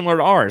arguments similar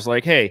to ours.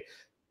 Like, hey,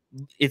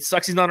 it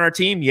sucks he's not on our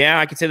team. Yeah,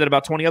 I could say that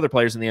about 20 other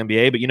players in the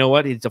NBA, but you know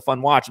what? It's a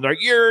fun watch. And they're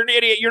like, "You're an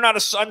idiot. You're not a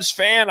Suns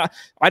fan."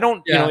 I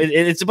don't,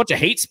 it's a bunch of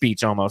hate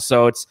speech almost.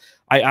 So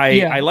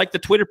I like the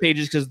Twitter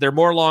pages because they're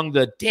more along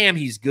the "damn,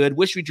 he's good.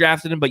 Wish we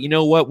drafted him, but you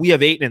know what? We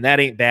have Ayton, and that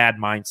ain't bad"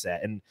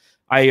 mindset. And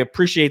I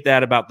appreciate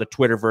that about the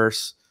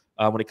Twitterverse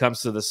when it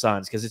comes to the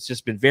Suns, because it's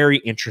just been very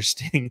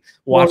interesting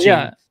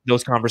watching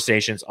those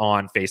conversations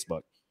on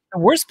Facebook. The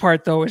worst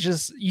part, though, is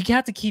just you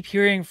have to keep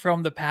hearing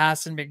from the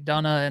past and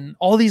McDonough and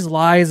all these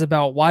lies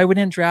about why we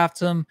didn't draft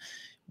him,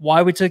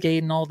 why we took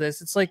Ayton, all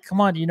this. It's like, come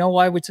on, you know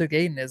why we took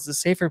Ayton? It's the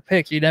safer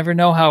pick. You didn't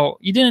know how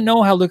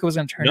Luka was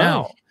going to turn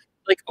out.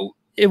 Like,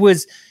 it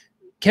was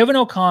Kevin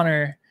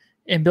O'Connor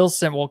and Bill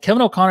Simmons. Well,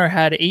 Kevin O'Connor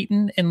had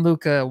Ayton and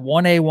Luka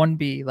 1A,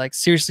 1B, like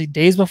seriously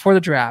days before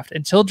the draft,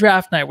 until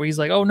draft night, where he's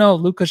like, "Oh no,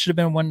 Luka should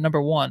have been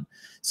number 1."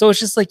 So it's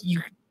just like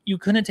you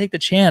couldn't take the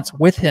chance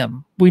with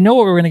him. We know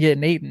what we're going to get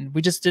in Ayton.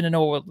 We just didn't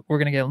know what we're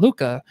going to get in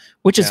Luka,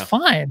 which is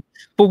fine.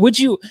 But would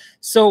you?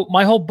 So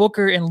my whole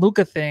Booker and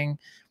Luka thing,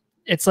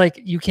 it's like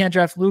you can't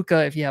draft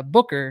Luka if you have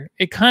Booker.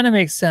 It kind of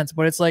makes sense,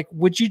 but it's like,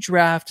 would you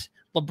draft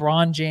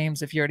LeBron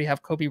James if you already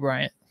have Kobe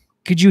Bryant?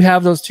 Could you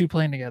have those two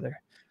playing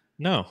together?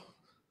 No.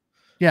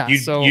 Yeah.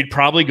 You'd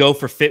probably go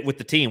for fit with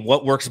the team.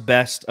 What works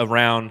best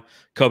around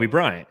Kobe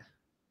Bryant?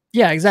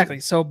 Yeah, exactly.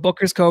 So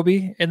Booker's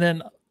Kobe, and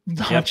then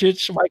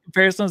Doncic. My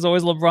comparison is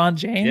always LeBron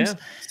James.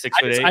 Yeah,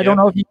 6'8". I don't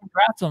know if you can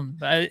draft him.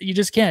 You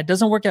just can't. It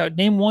doesn't work out.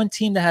 Name one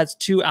team that has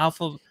two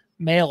alpha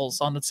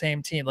males on the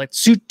same team, like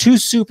two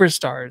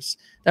superstars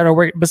that are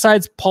working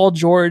besides Paul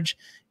George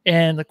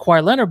and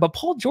Kawhi Leonard. But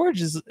Paul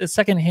George is a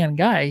second-hand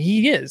guy.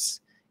 He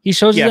is. He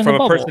shows it in from the a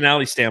bubble.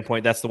 Personality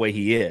standpoint, that's the way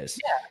he is.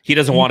 Yeah. He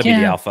doesn't want to be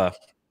the alpha.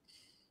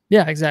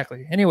 Yeah,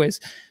 exactly. Anyways,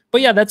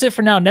 but yeah, that's it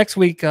for now. Next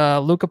week,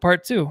 Luka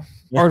part 2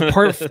 or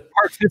part 50.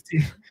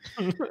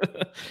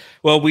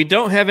 Well, we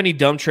don't have any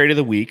dumb trade of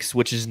the weeks,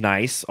 which is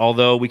nice.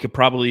 Although we could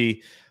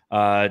probably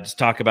just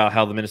talk about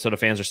how the Minnesota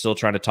fans are still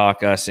trying to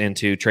talk us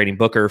into trading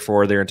Booker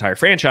for their entire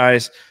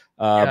franchise.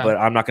 But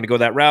I'm not going to go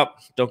that route.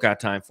 Don't got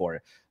time for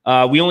it.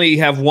 We only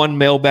have one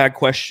mailbag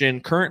question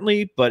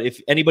currently, but if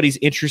anybody's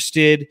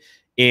interested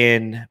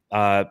in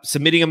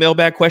submitting a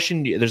mailbag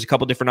question, there's a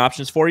couple different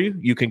options for you.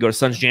 You can go to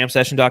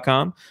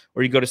sunsjamsession.com,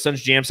 or you go to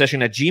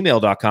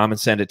sunsjamsession@gmail.com and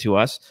send it to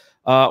us.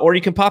 Or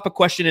you can pop a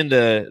question in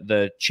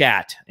the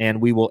chat,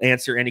 and we will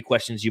answer any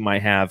questions you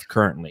might have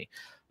currently.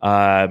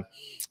 Boyd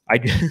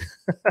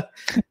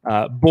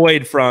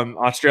from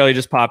Australia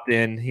just popped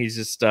in. He's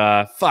just,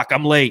 fuck,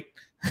 I'm late.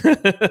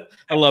 I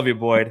love you,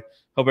 Boyd.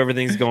 Hope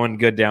everything's going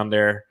good down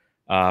there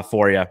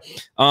for you.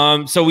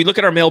 So we look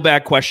at our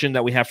mailbag question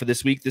that we have for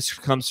this week. This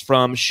comes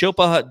from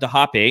Shilpa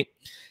Dahape,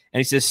 and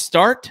he says,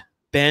 start,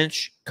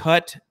 bench,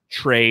 cut,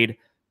 trade,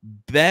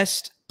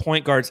 best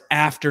point guards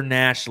after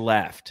Nash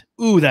left.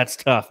 Ooh, that's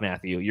tough,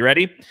 Matthew. You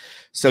ready?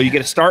 So you get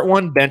to start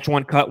one, bench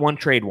one, cut one,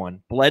 trade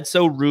one.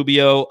 Bledsoe,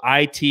 Rubio,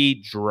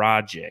 IT,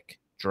 Dragic.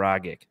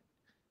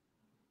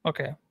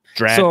 Okay.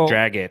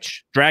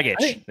 Dragic.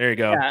 There you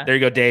go. Yeah. There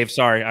you go, Dave.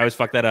 Sorry, I always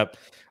fuck that up.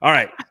 All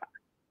right.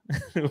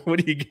 What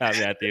do you got,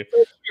 Matthew?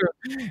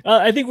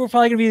 I think we're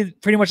probably going to be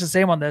pretty much the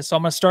same on this. So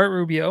I'm going to start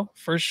Rubio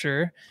for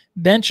sure.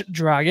 Bench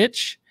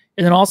Dragic.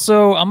 And then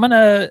also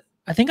I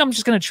think I'm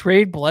just going to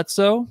trade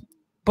Bledsoe.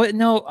 But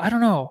no, I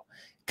don't know.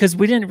 Because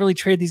we didn't really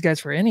trade these guys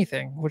for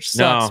anything, which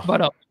sucks. No.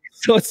 But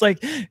so it's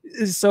like,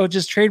 so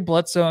just trade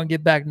Bledsoe and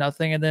get back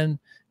nothing. And then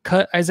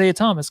cut Isaiah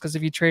Thomas, because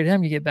if you trade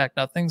him, you get back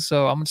nothing.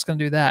 So I'm just going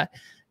to do that.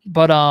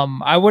 But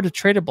I would have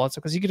traded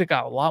Bledsoe because you could have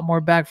got a lot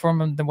more back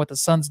from him than what the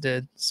Suns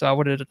did. So I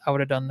would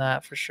have done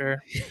that for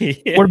sure.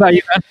 Yeah. What about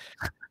you,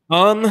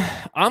 man?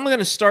 I'm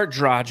gonna start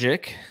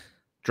Dragic.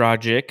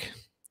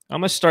 I'm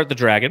going to start the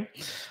Dragon.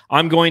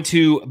 I'm going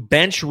to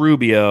bench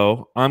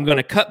Rubio. I'm going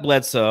to cut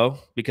Bledsoe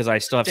because I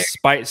still have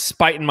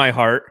spite in my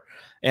heart.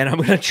 And I'm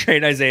going to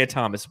trade Isaiah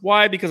Thomas.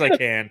 Why? Because I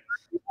can.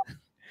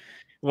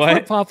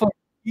 What? Papa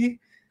He'd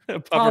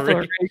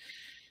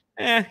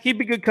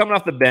be good coming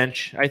off the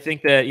bench. I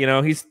think that,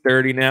 he's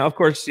 30 now. Of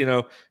course,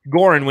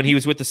 Goran, when he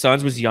was with the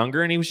Suns, was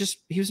younger, and he was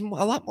a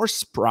lot more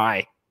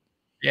spry.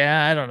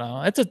 Yeah, I don't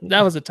know.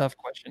 That was a tough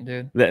question,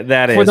 dude.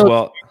 That is.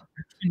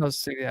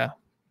 Those two, yeah.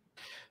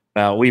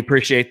 We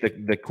appreciate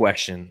the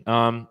question.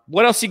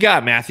 What else you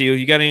got, Matthew?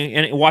 You got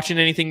any watching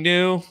anything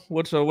new?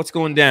 What's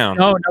going down?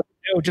 No, nothing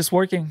new. Just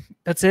working.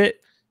 That's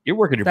it. You're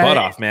working your butt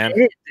off, man.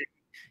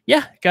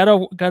 Yeah,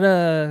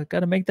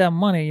 gotta make that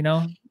money,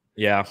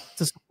 Yeah.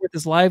 To support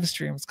this live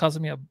stream. It's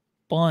costing me a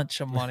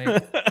bunch of money.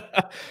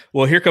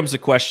 Well, here comes a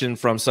question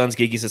from Suns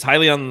Geek. He says,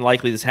 highly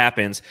unlikely this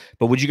happens,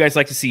 but would you guys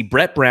like to see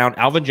Brett Brown,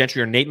 Alvin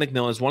Gentry, or Nate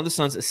McMillan as one of the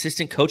Suns'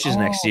 assistant coaches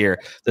next year?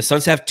 The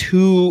Suns have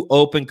 2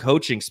 open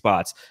coaching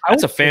spots.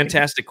 That's a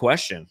fantastic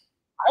question.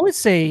 I would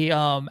say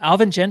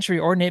Alvin Gentry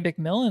or Nate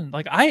McMillan.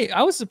 Like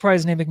I was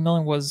surprised Nate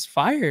McMillan was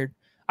fired.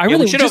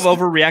 We should have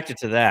overreacted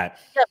to that.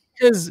 Yeah,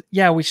 because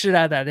we should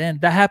add that in.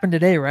 That happened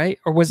today, right?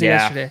 Or was it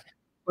yesterday?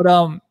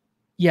 But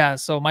yeah,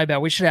 so my bad.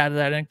 We should add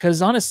that in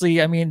because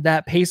honestly, I mean,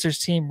 that Pacers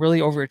team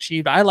really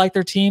overachieved. I like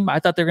their team. I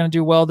thought they were going to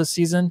do well this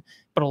season,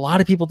 but a lot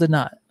of people did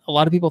not. A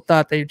lot of people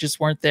thought they just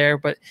weren't there,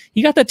 but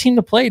he got that team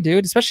to play,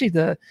 dude, especially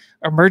the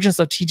emergence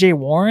of TJ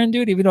Warren,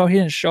 dude, even though he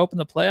didn't show up in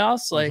the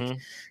playoffs. Like,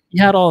 he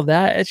had all of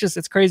that.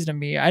 It's crazy to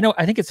me. I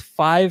think it's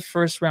 5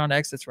 first-round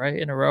exits, right,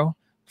 in a row.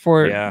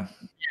 Yeah,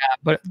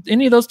 but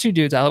any of those 2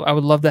 dudes, I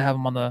would love to have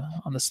them on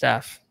the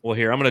staff. Well,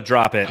 here, I'm going to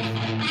drop it.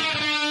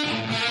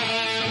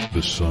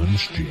 The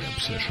Suns Jam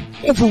Session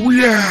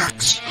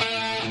overreacts.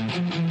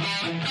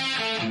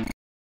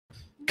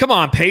 Come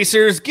on,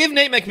 Pacers. Give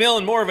Nate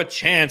McMillan more of a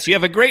chance. You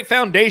have a great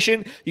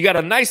foundation. You got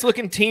a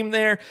nice-looking team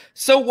there.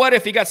 So what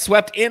if he got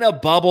swept in a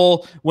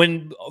bubble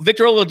when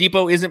Victor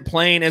Oladipo isn't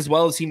playing as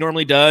well as he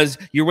normally does?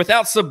 You're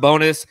without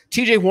Sabonis.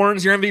 TJ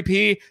Warren's your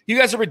MVP. You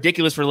guys are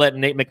ridiculous for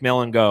letting Nate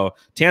McMillan go.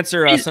 To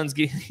answer Suns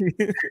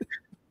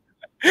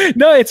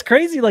No, it's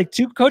crazy. Like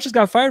 2 coaches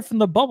got fired from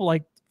the bubble.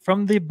 Like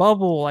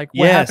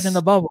what happened in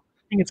the bubble.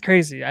 I think it's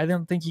crazy. I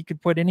don't think you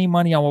could put any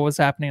money on what was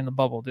happening in the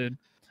bubble, dude.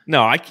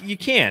 No, you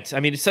can't. I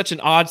mean, it's such an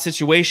odd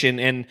situation.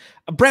 And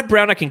Brett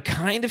Brown, I can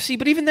kind of see,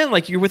 but even then,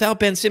 like, you're without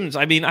Ben Simmons.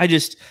 I mean,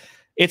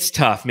 it's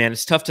tough, man.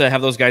 It's tough to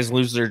have those guys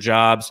lose their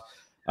jobs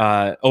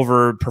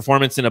over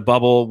performance in a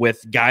bubble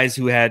with guys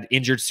who had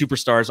injured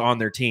superstars on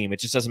their team. It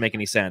just doesn't make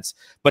any sense.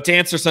 But to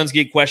answer Suns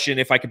Geek question,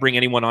 if I could bring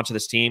anyone onto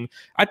this team,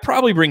 I'd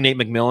probably bring Nate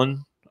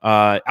McMillan.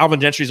 Alvin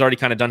Gentry's already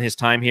kind of done his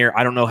time here.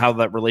 I don't know how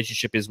that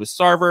relationship is with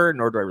Sarver,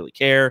 nor do I really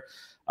care.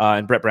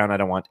 And Brett Brown, I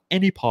don't want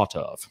any part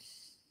of.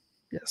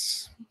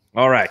 Yes.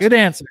 All right. Good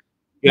answer.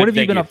 What have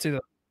you been up to, though?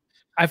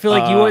 I feel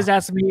like you always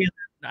ask me, and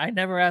I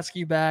never ask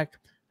you back.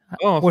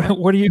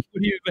 What do you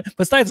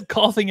besides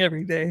golfing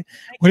every day?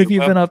 What have you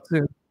been up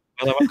to?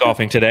 Well, I went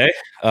golfing today.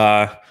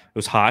 It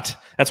was hot.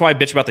 That's why I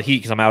bitch about the heat,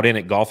 because I'm out in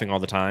it golfing all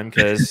the time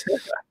because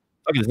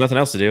there's nothing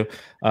else to do.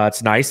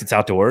 It's nice. It's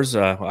outdoors.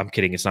 I'm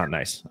kidding. It's not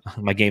nice.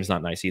 My game's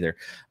not nice either.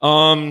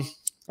 I'm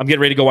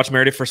getting ready to go watch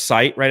Married at First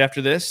Sight right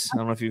after this. I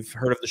don't know if you've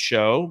heard of the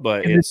show,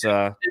 but it's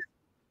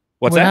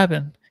what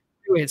happened?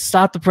 Wait,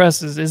 stop the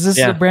presses. Is this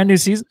a brand new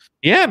season?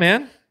 Yeah,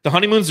 man. The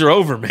honeymoons are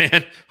over,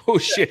 man. Oh,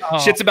 shit.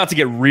 Shit's about to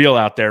get real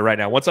out there right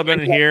now. Once I'm in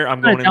here,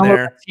 I'm going in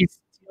there.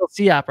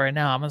 TLC app right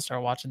now. I'm going to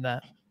start watching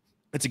that.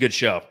 It's a good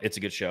show.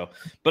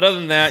 But other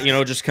than that,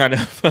 just kind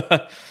of,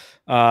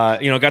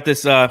 got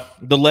this,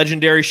 the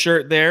legendary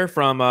shirt there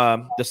from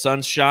the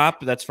Suns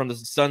shop. That's from the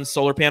Suns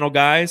solar panel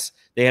guys.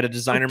 They had a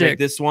designer make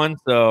this one.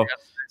 So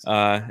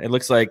it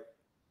looks like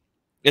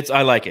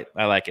I like it.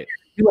 You like it.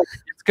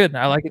 It's good.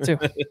 I like it too.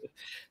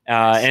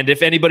 And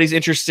if anybody's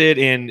interested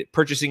in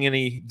purchasing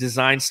any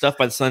design stuff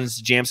by the Suns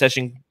Jam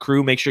Session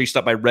crew, make sure you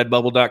stop by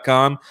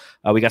redbubble.com.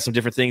 We got some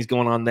different things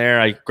going on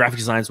there. Graphic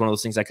design is one of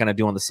those things I kind of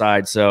do on the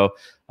side. So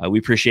we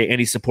appreciate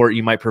any support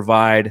you might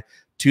provide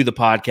to the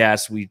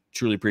podcast. We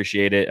truly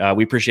appreciate it.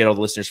 We appreciate all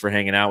the listeners for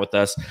hanging out with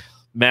us.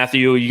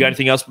 Matthew, you got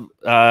anything else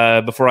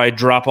before I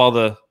drop all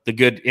the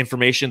good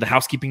information, the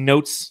housekeeping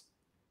notes?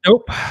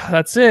 Nope.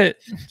 That's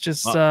it.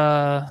 Just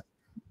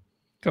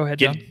go ahead,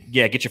 John.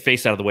 Get your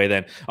face out of the way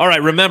then. All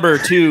right, remember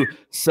to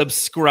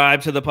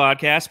subscribe to the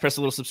podcast. Press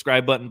the little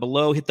subscribe button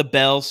below. Hit the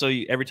bell so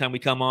every time we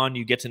come on,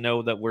 you get to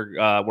know that we're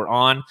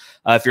on.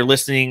 If you're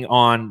listening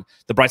on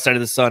the Bright Side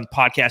of the Sun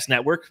podcast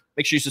network,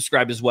 make sure you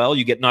subscribe as well.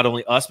 You get not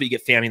only us, but you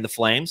get Fanning the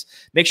Flames.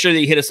 Make sure that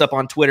you hit us up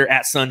on Twitter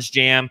at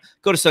SunsJam.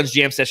 Go to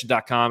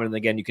sunsjamsession.com, and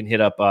again, you can hit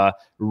up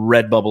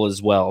Redbubble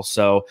as well.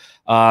 So,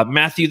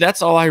 Matthew,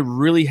 that's all I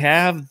really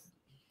have.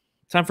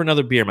 Time for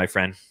another beer, my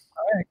friend.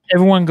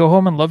 Everyone go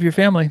home and love your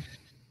family.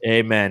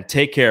 Amen.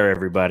 Take care,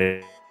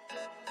 everybody.